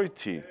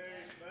authority. Amen.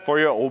 For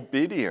your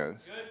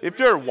obedience. If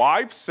your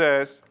wife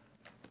says,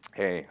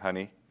 hey,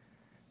 honey,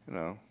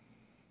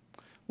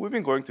 we've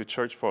been going to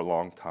church for a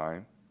long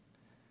time.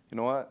 You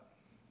know what?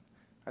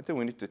 I think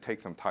we need to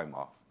take some time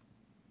off.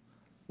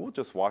 We'll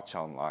just watch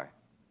online.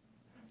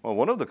 Well,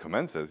 one of the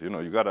commands says,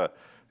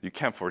 you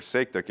can't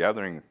forsake the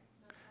gathering.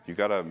 You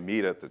got to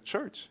meet at the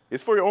church.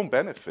 It's for your own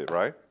benefit,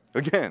 right?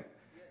 Again,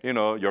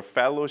 your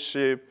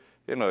fellowship,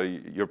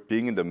 you're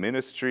being in the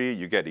ministry,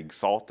 you get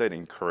exalted,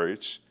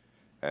 encouraged,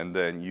 and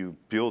then you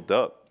build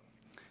up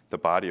the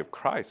body of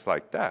Christ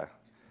like that.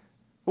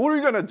 What are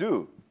you going to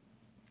do?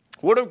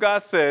 Word of God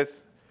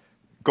says,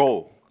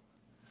 go.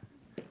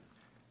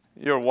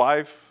 Your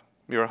wife,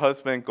 your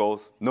husband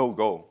goes, no,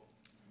 go.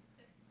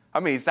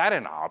 Is that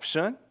an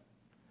option?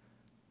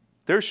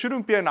 There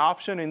shouldn't be an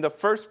option in the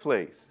first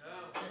place.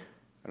 No.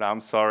 And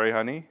I'm sorry,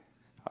 honey.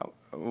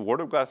 The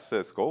Word of God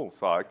says go,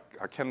 so I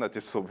cannot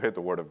disobey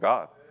the Word of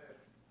God.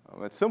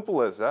 It's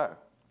simple as that.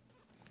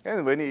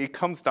 And when it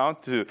comes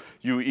down to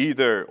you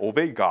either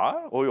obey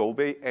God or you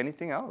obey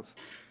anything else.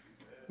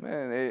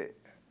 Man,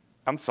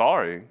 I'm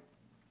sorry.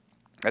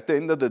 At the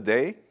end of the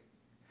day,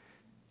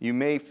 you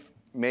may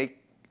make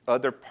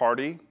other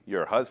party,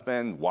 your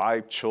husband,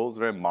 wife,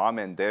 children, mom,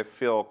 and dad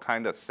feel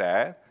kind of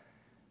sad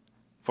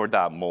for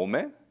that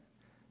moment.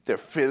 Their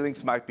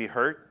feelings might be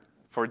hurt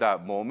for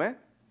that moment.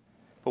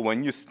 But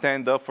when you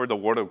stand up for the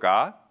Word of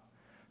God,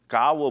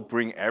 God will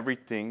bring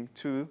everything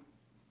to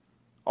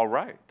all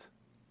right.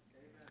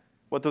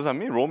 What does that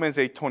mean? Romans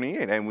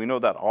 8:28, and we know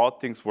that all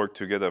things work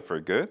together for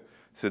good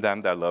to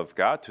them that love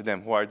God, to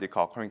them who are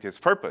called according to His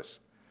purpose.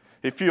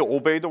 If you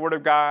obey the Word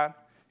of God,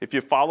 if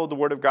you follow the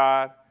Word of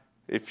God,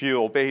 if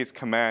you obey His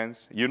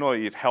commands, you know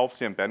it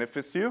helps you and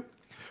benefits you.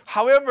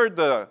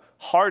 However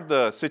hard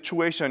the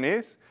situation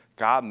is,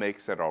 God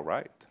makes it all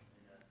right.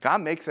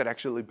 God makes it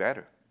actually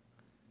better.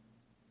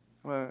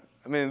 I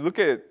mean, look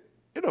at,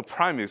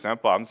 prime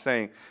example. I'm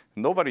saying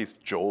nobody's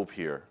Job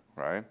here,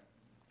 right?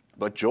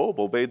 But Job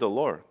obeyed the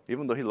Lord,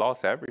 even though he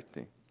lost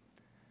everything.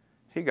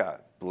 He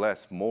got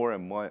blessed more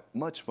and more,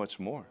 much, much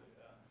more.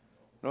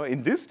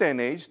 In this day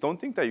and age, don't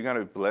think that you're going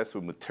to be blessed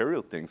with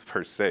material things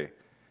per se.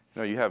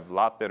 You have a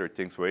lot better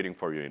things waiting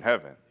for you in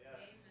heaven.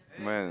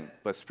 Man,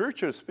 but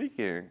spiritually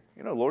speaking,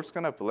 Lord's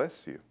going to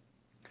bless you.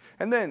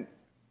 And then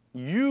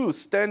you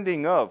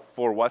standing up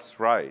for what's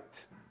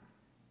right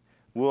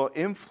will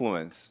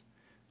influence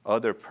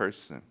other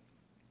person.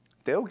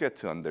 They'll get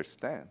to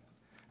understand.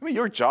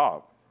 Your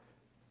job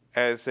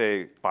as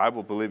a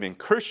Bible-believing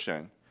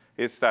Christian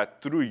is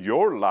that through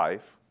your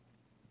life,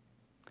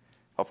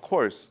 of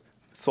course,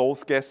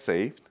 souls get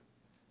saved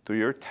through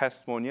your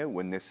testimony and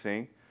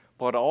witnessing,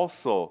 but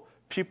also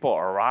people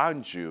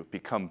around you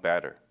become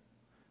better.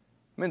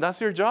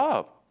 That's your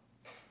job.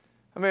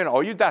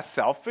 Are you that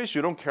selfish?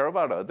 You don't care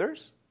about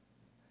others?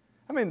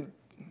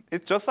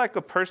 It's just like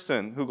a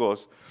person who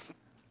goes,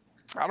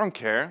 I don't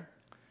care.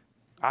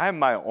 I have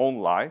my own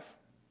life.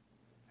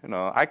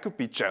 I could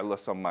be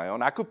jealous on my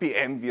own. I could be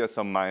envious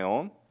on my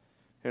own.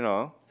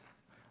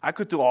 I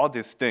could do all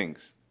these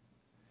things.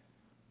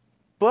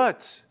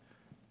 But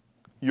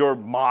your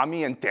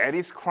mommy and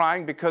daddy's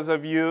crying because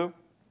of you.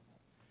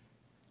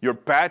 Your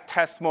bad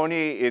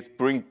testimony is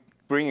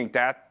bringing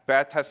that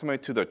bad testimony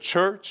to the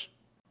church.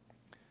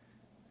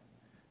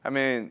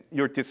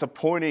 You're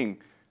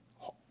disappointing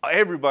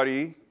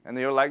everybody, and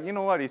you're like, you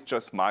know what, it's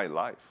just my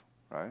life,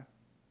 right?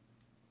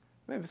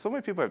 So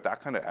many people have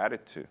that kind of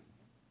attitude.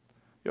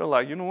 You're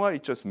like, you know what,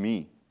 it's just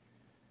me.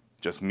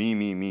 Just me,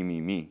 me, me,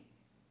 me, me.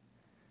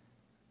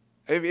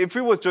 If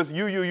it was just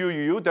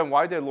you, then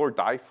why did the Lord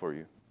die for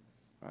you,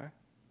 right?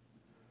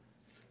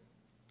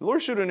 The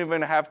Lord shouldn't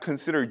even have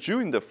considered you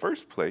in the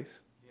first place.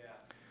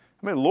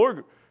 Yeah.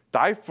 Lord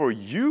died for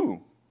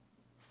you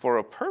for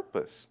a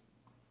purpose.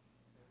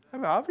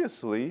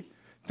 Obviously,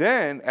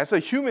 then as a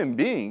human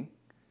being,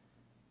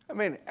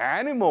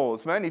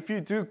 animals, man, if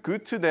you do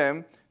good to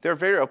them, they're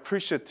very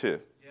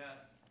appreciative.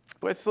 Yes.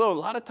 But so a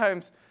lot of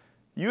times,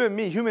 you and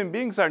me, human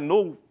beings, are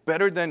no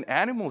better than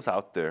animals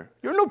out there.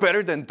 You're no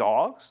better than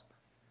dogs.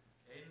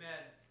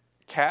 Amen.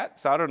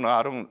 Cats, I don't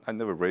know. I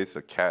never raised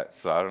a cat,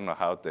 so I don't know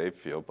how they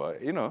feel.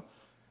 But,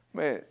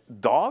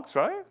 dogs,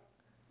 right?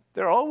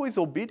 They're always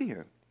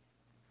obedient,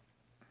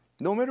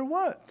 no matter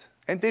what.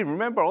 And they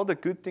remember all the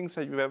good things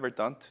that you've ever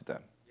done to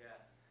them.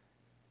 Yes.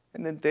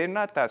 And then they're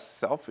not that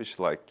selfish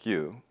like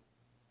you,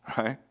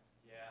 right?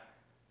 Yeah.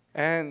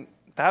 And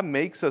that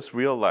makes us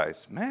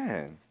realize,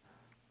 man,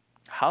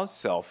 how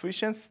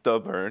selfish and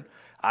stubborn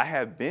I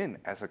have been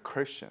as a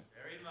Christian.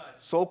 Very much.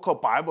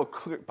 So-called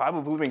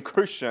Bible-believing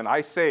Christian,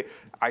 I say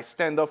I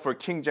stand up for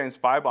King James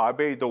Bible, I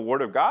obey the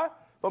Word of God,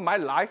 but my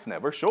life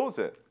never shows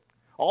it.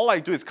 All I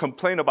do is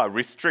complain about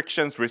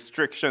restrictions,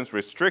 restrictions,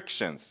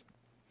 restrictions.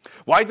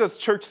 Why does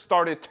church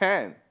start at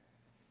 10?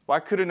 Why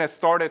couldn't it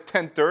start at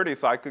 10:30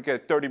 so I could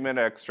get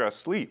 30-minute extra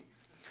sleep?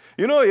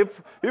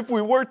 If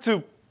we were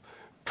to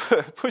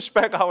push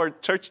back our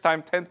church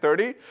time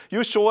 10:30,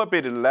 you show up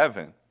at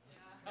 11.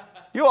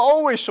 You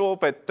always show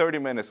up at 30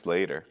 minutes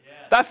later. Yeah.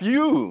 That's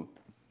you.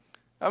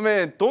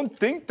 Don't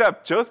think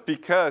that just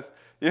because,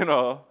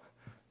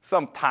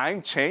 some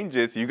time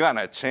changes, you're going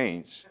to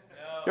change.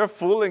 No. You're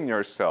fooling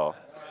yourself.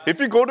 Right. If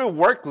you go to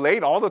work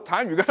late all the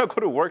time, you're going to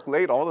go to work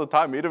late all the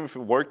time, even if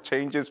work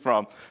changes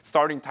from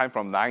starting time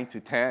from 9 to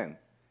 10.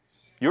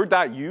 You're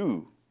not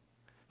you.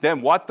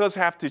 Then what does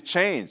have to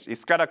change?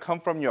 It's got to come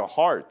from your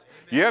heart.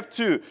 Amen. You have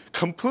to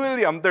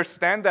completely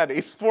understand that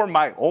it's for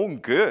my own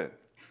good.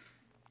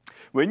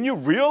 When you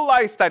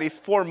realize that it's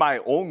for my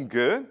own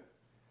good,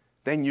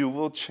 then you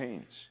will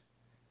change.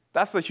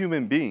 That's a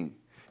human being.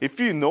 If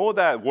you know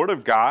that Word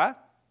of God,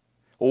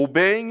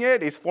 obeying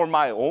it is for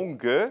my own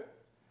good,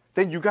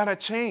 then you got to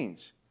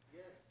change.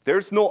 Yes.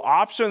 There's no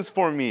options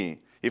for me.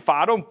 If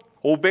I don't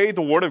obey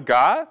the Word of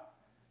God,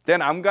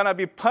 then I'm going to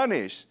be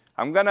punished.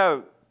 I'm going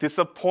to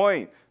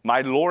disappoint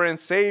my Lord and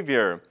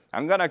Savior.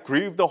 I'm going to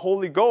grieve the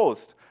Holy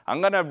Ghost.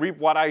 I'm going to reap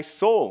what I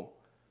sow.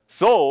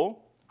 So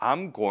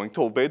I'm going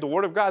to obey the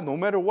Word of God no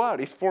matter what.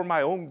 It's for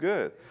my own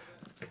good.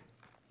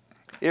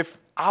 if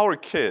our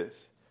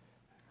kids,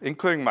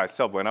 including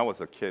myself when I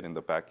was a kid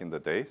back in the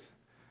days,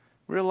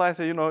 realized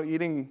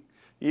that,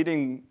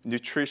 eating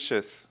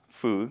nutritious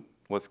food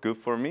was good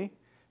for me,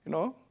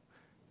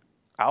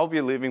 I'll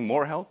be living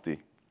more healthy.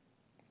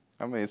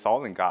 I mean, it's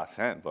all in God's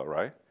hand, but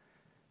right?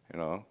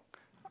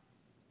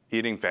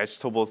 Eating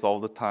vegetables all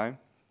the time,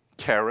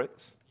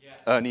 carrots,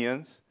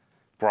 onions,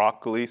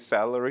 broccoli,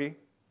 celery,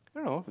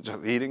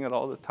 just eating it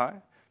all the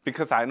time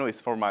because I know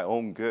it's for my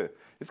own good.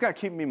 It's going to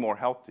keep me more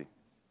healthy,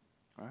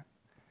 right?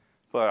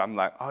 But I'm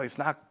like, oh, it's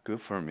not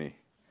good for me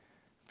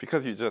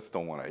because you just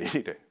don't want to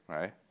eat it,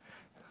 right?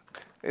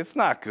 It's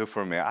not good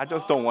for me. I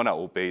just don't want to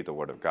obey the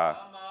word of God.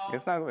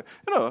 It's not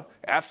good.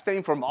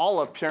 Abstain from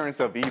all appearance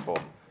of evil.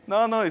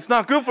 No, it's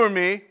not good for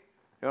me.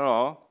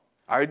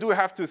 I do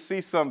have to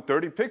see some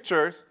dirty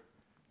pictures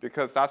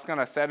because that's going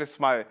to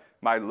satisfy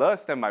my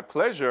lust and my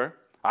pleasure.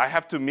 I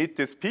have to meet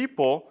these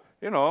people,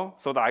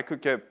 so that I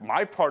could get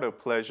my part of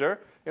pleasure.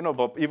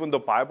 But even the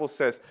Bible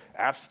says,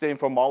 abstain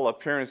from all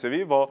appearance of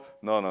evil.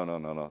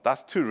 No.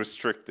 That's too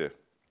restrictive.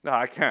 No,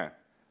 I can't.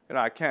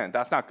 I can't.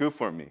 That's not good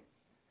for me.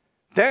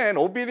 Then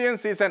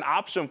obedience is an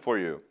option for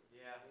you.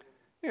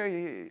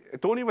 Yeah.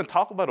 Don't even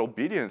talk about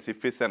obedience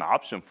if it's an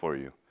option for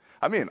you.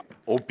 I mean,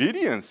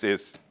 obedience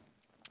is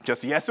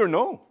just yes or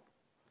no.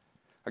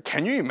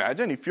 Can you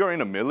imagine if you're in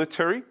the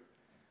military,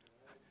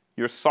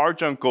 your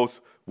sergeant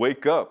goes,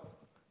 wake up,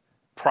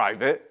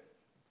 private.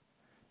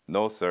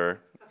 No, sir.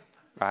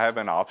 I have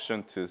an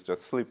option to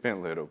just sleep in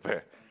a little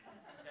bit.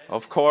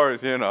 Of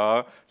course,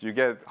 you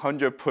get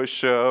 100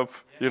 push-ups,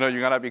 you're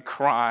going to be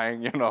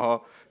crying,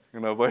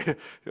 but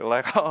you're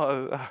like,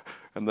 oh,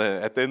 and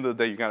then at the end of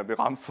the day, you're going to be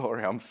like,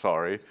 I'm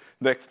sorry.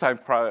 Next time,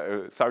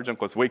 sergeant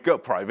goes, wake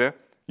up, private.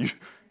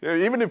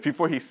 Even if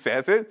before he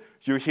says it,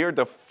 you hear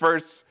the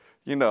first,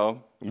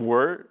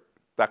 word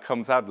that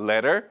comes out,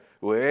 letter,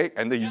 wake,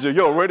 and then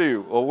you're already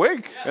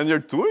awake, and you're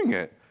doing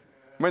it.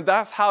 I mean,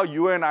 that's how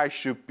you and I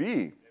should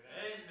be.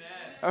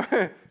 Amen. I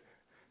mean,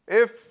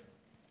 if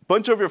a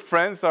bunch of your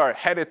friends are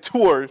headed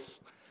towards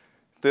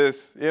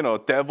this,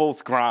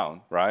 devil's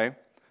ground, right?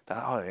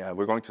 Oh, yeah,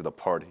 we're going to the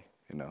party,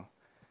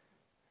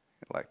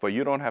 but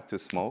you don't have to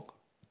smoke.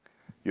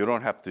 You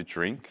don't have to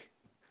drink.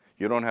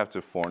 You don't have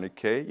to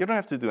fornicate. You don't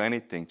have to do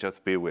anything.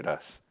 Just be with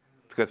us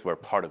because we're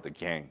part of the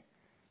gang,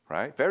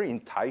 right? Very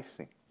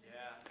enticing. Yeah.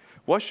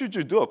 What should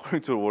you do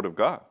according to the Word of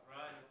God?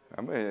 Right.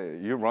 I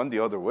mean, you run the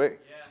other way.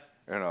 Yes.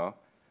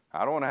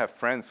 I don't want to have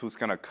friends who's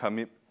going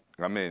to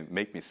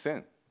make me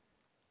sin.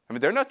 I mean,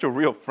 they're not your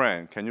real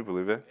friend. Can you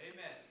believe it?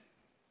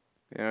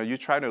 Amen. You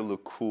try to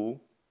look cool,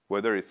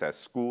 whether it's at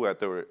school,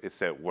 whether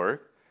it's at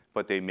work,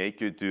 but they make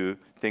you do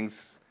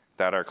things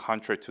that are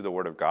contrary to the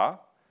Word of God.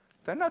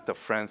 They're not the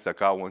friends that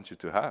God wants you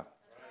to have,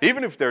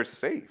 even if they're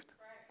saved.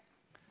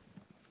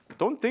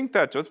 Don't think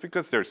that just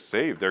because they're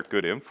saved, they're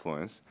good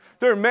influence.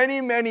 There are many,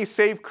 many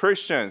saved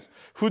Christians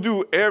who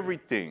do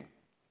everything.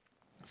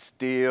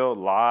 Steal,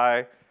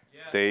 lie,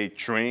 they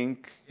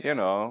drink, they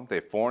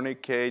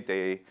fornicate,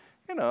 they,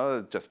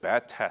 just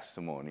bad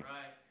testimony.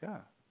 Right. Yeah.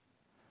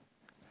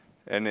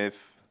 And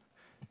if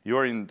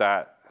you're in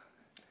that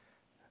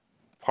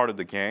part of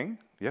the gang,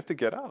 you have to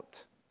get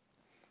out.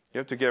 You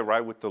have to get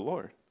right with the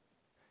Lord.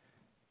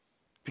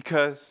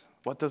 Because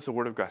what does the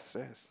Word of God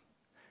says?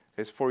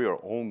 It's for your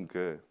own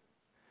good.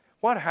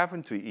 What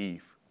happened to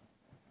Eve?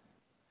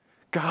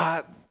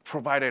 God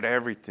provided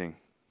everything.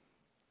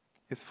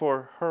 It's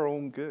for her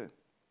own good.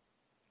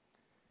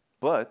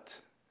 But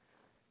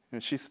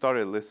she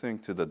started listening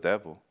to the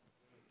devil.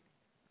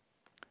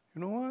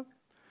 You know what?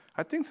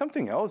 I think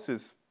something else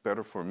is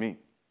better for me.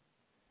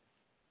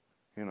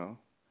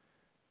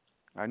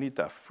 I need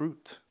that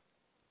fruit.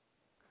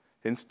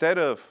 Instead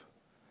of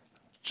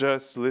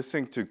just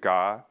listening to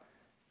God,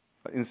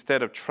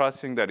 instead of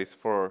trusting that it's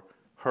for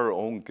her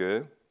own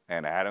good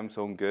and Adam's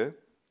own good,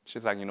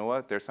 she's like, you know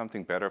what? There's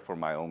something better for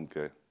my own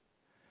good.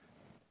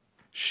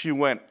 She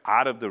went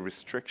out of the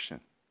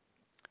restriction.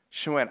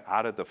 She went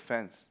out of the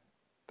fence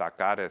that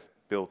God has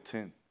built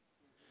in.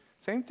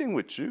 Same thing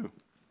with you.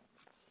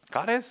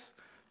 God has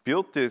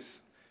built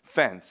this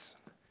fence,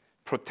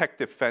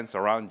 protective fence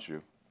around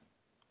you.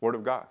 Word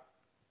of God.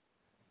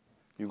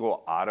 You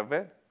go out of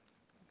it,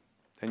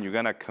 and you're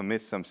going to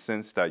commit some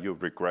sins that you'll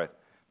regret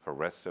for the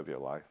rest of your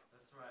life.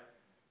 That's right.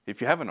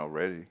 If you haven't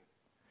already.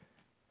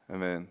 I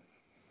mean,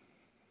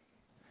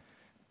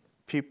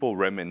 people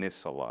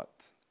reminisce a lot.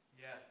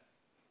 Yes.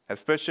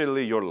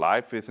 Especially your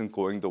life isn't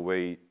going the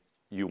way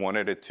you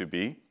wanted it to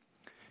be.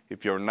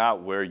 If you're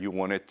not where you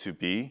want it to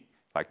be,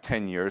 like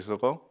 10 years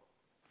ago,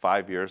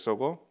 5 years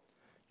ago,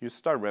 you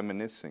start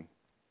reminiscing.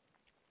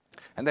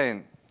 And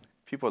then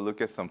people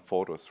look at some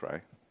photos,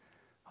 right?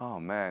 Oh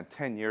man,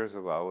 10 years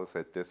ago, I was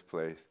at this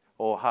place.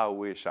 Oh, how I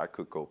wish I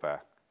could go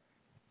back.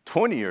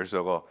 20 years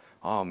ago,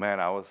 oh man,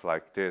 I was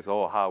like this.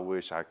 Oh, how I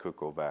wish I could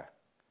go back.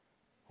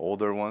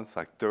 Older ones,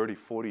 like 30,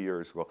 40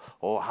 years ago,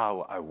 oh,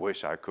 how I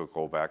wish I could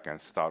go back and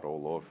start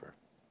all over.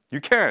 You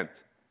can't.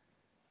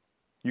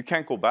 You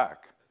can't go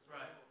back. That's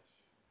right.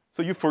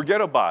 So you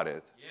forget about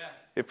it. Yes.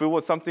 If it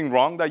was something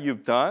wrong that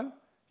you've done,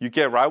 you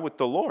get right with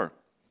the Lord.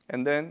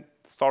 and then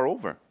start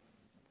over.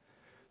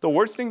 The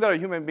worst thing that a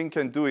human being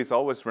can do is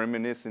always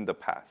reminisce in the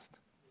past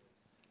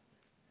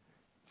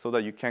so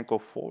that you can't go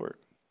forward.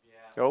 Yeah.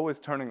 You're always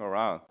turning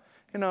around.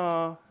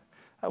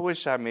 I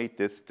wish I made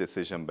this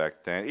decision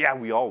back then. Yeah,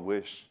 we all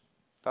wish.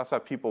 That's why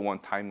people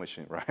want time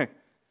machine, right?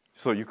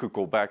 So you could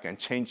go back and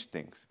change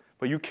things.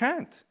 But you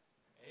can't.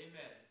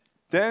 Amen.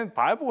 Then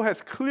Bible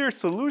has clear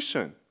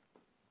solution.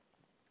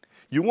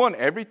 You want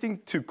everything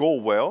to go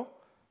well?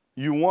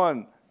 You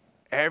want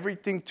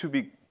everything to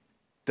be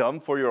done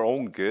for your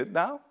own good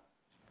now?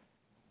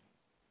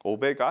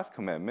 Obey God's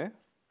commandment.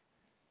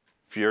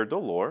 Fear the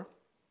Lord.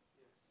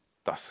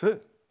 That's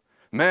it.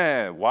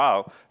 Man,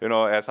 wow.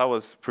 As I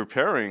was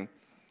preparing,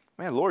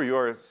 man, Lord, you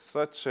are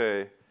such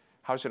a,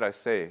 how should I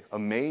say,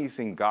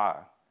 amazing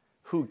God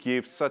who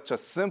gives such a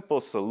simple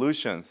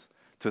solutions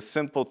to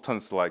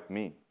simpletons like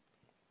me.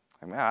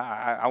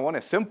 I want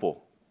it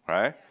simple,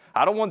 right?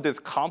 I don't want this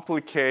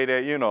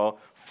complicated,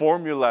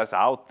 formulas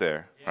out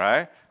there,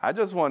 right? I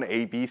just want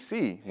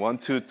ABC, 1,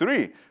 2,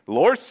 3.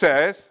 Lord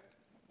says,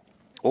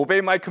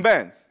 obey my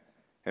commands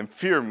and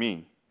fear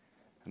me.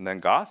 And then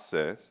God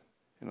says,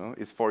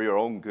 it's for your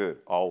own good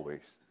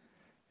always.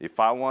 If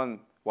I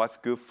want what's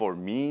good for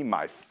me,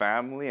 my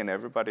family, and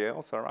everybody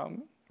else around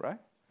me, right?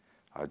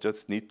 I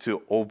just need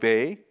to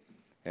obey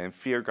and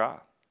fear God.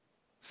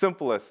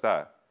 Simple as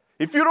that.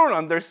 If you don't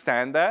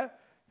understand that,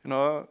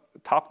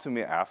 talk to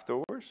me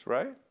afterwards,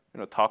 right?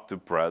 Talk to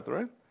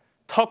brethren.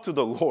 Talk to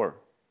the Lord,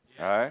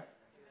 right?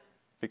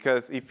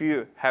 Because if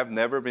you have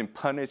never been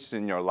punished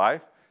in your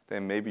life,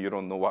 then maybe you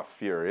don't know what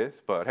fear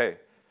is. But hey,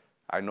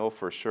 I know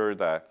for sure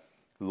that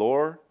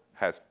Lord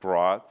has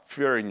brought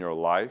fear in your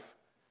life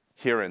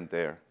here and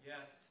there.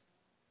 Yes,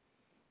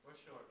 for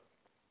sure.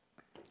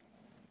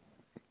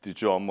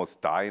 Did you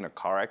almost die in a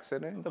car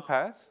accident in the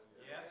past?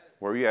 Yeah.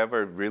 Were you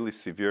ever really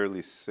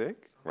severely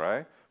sick,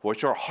 right?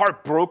 Was your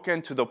heart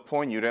broken to the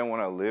point you didn't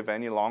want to live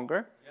any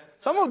longer? Yes,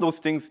 some of those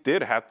things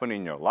did happen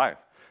in your life.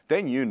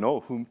 Then you know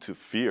whom to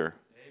fear.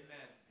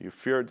 Amen. You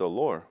fear the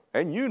Lord.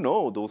 And you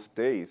know those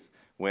days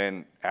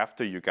when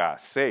after you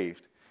got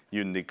saved,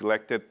 you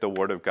neglected the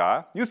Word of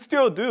God. You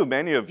still do,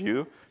 many of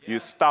you. Yes. You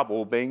stop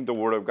obeying the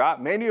Word of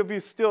God. Many of you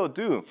still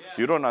do. Yes.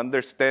 You don't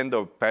understand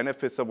the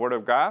benefits of the Word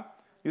of God.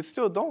 You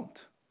still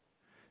don't.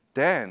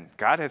 Then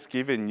God has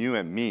given you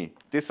and me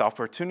this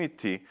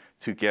opportunity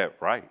to get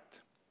right.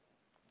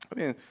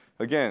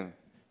 Again,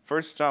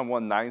 1 John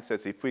 1:9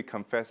 says, if we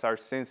confess our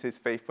sins, He's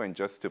faithful and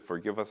just to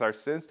forgive us our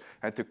sins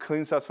and to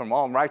cleanse us from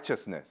all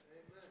unrighteousness.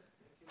 Amen.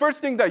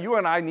 First thing that you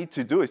and I need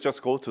to do is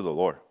just go to the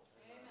Lord.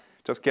 Amen.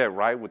 Just get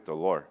right with the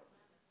Lord.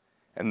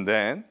 And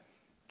then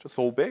just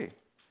obey.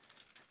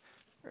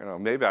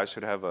 Maybe I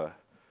should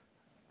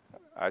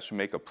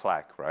make a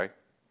plaque, right?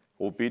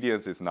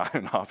 Obedience is not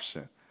an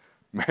option.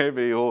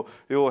 Maybe it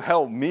will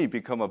help me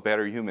become a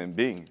better human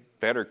being,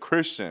 better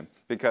Christian,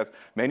 because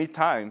many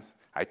times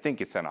I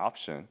think it's an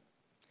option.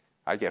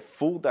 I get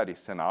fooled that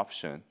it's an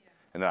option,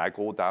 and then I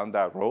go down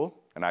that road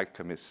and I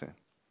commit sin.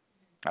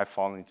 I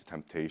fall into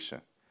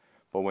temptation.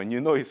 But when you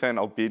know it's an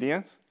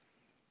obedience,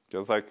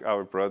 just like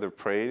our brother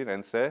prayed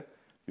and said,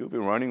 you'll be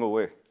running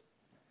away.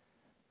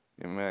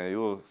 Amen. It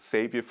will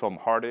save you from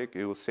heartache.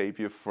 It will save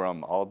you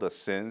from all the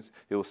sins.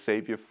 It will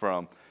save you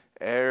from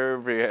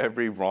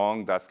every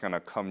wrong that's going to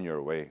come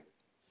your way.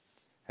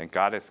 And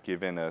God has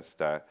given us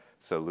that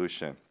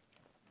solution.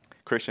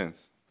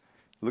 Christians,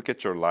 look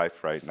at your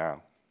life right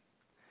now.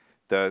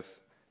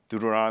 Does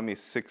Deuteronomy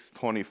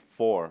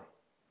 6:24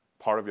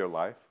 part of your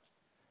life?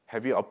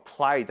 Have you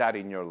applied that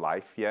in your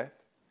life yet?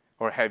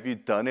 Or have you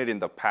done it in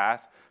the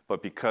past,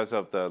 but because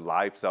of the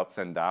life's ups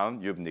and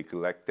downs, you've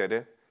neglected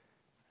it,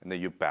 and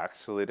then you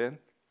backslidden?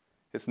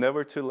 It's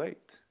never too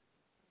late.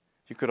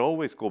 You could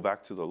always go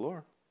back to the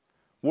Lord.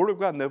 Word of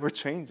God never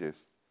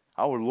changes.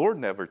 Our Lord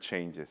never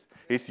changes.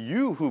 It's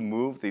you who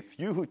moved. It's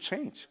you who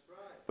changed.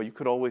 But you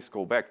could always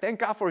go back. Thank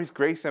God for His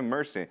grace and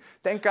mercy.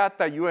 Thank God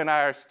that you and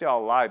I are still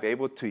alive,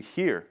 able to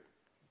hear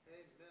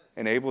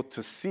and able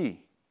to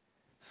see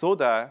so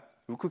that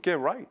we could get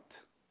right.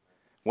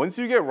 Once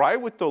you get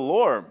right with the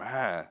Lord,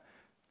 man,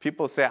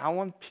 people say, I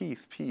want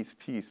peace, peace,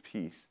 peace,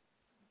 peace.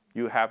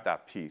 You have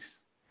that peace.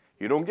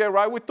 You don't get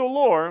right with the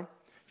Lord,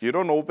 you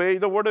don't obey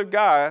the Word of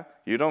God,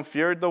 you don't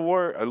fear the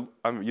Word,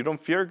 you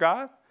don't fear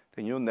God,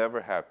 then you'll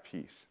never have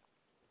peace.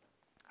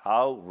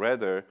 I'll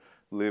rather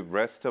live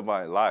rest of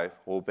my life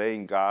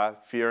obeying God,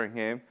 fearing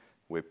Him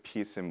with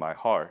peace in my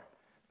heart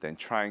than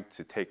trying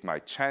to take my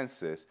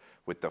chances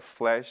with the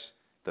flesh,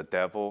 the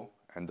devil,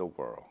 and the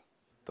world.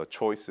 The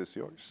choice is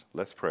yours.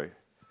 Let's pray.